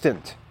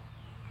 assistant.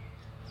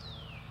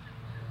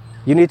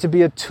 You need to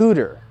be a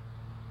tutor.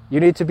 You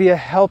need to be a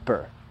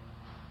helper.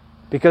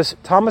 Because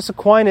Thomas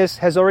Aquinas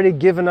has already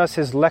given us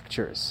his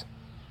lectures.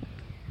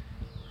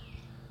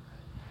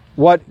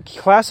 What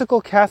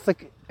classical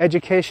Catholic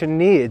education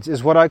needs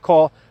is what I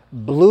call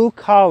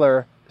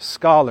blue-collar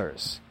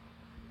scholars.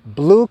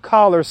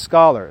 Blue-collar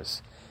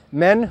scholars.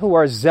 Men who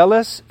are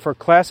zealous for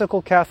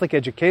classical Catholic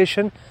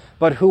education,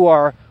 but who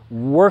are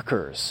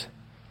workers.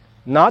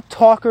 Not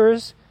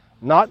talkers,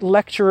 not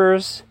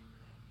lecturers,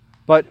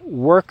 but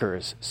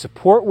workers,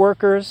 support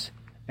workers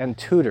and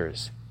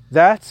tutors.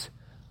 That's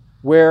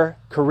where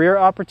career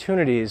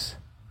opportunities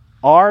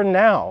are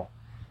now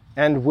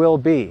and will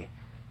be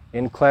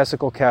in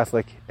classical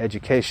Catholic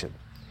education.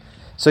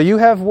 So you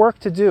have work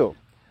to do.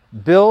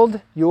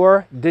 Build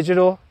your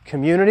digital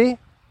community,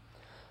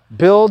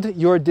 build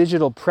your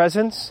digital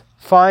presence,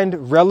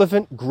 find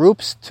relevant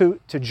groups to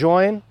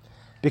join,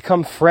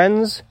 become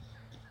friends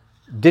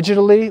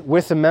digitally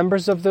with the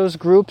members of those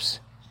groups,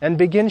 and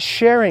begin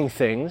sharing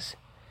things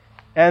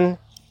and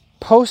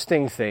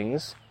posting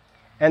things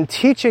and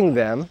teaching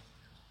them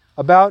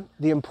about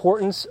the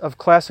importance of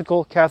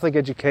classical Catholic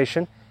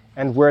education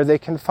and where they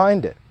can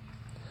find it.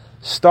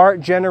 Start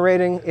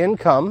generating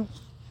income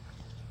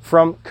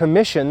from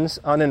commissions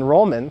on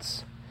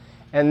enrollments,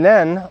 and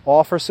then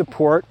offer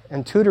support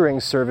and tutoring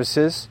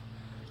services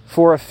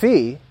for a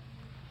fee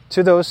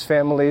to those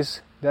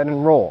families that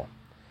enroll.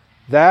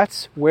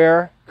 That's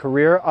where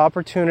career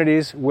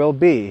opportunities will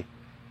be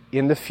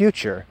in the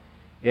future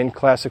in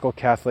classical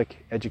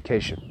Catholic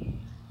education.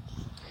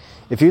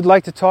 If you'd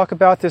like to talk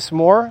about this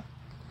more,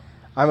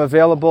 I'm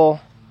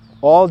available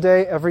all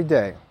day, every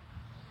day.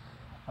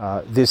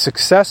 The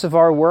success of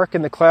our work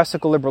in the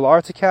Classical Liberal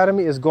Arts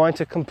Academy is going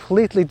to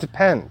completely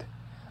depend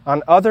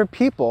on other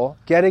people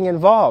getting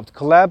involved,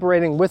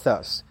 collaborating with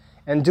us,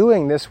 and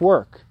doing this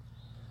work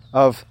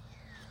of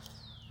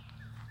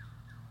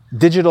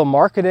digital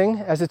marketing,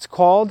 as it's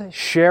called,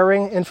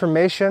 sharing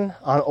information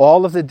on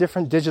all of the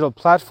different digital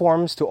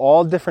platforms to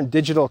all different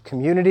digital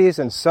communities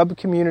and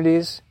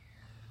sub-communities,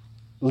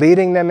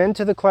 leading them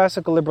into the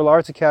Classical Liberal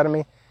Arts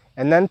Academy,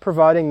 and then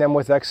providing them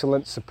with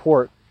excellent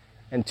support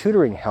and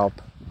tutoring help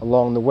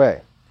along the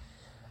way.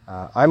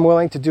 I'm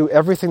willing to do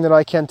everything that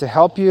I can to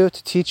help you,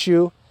 to teach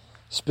you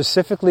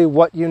specifically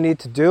what you need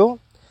to do.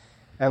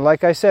 And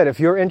like I said, if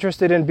you're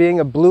interested in being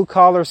a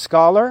blue-collar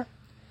scholar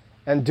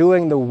and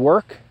doing the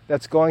work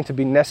that's going to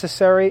be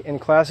necessary in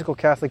classical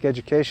Catholic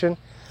education,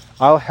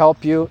 I'll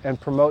help you and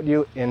promote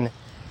you in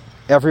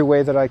every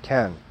way that I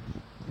can.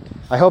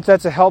 I hope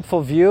that's a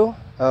helpful view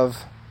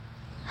of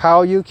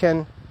how you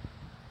can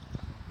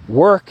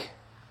work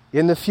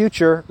in the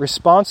future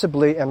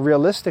responsibly and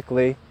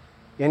realistically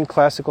in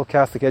classical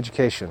Catholic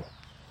education.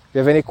 If you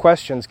have any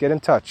questions, get in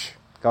touch.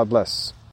 God bless.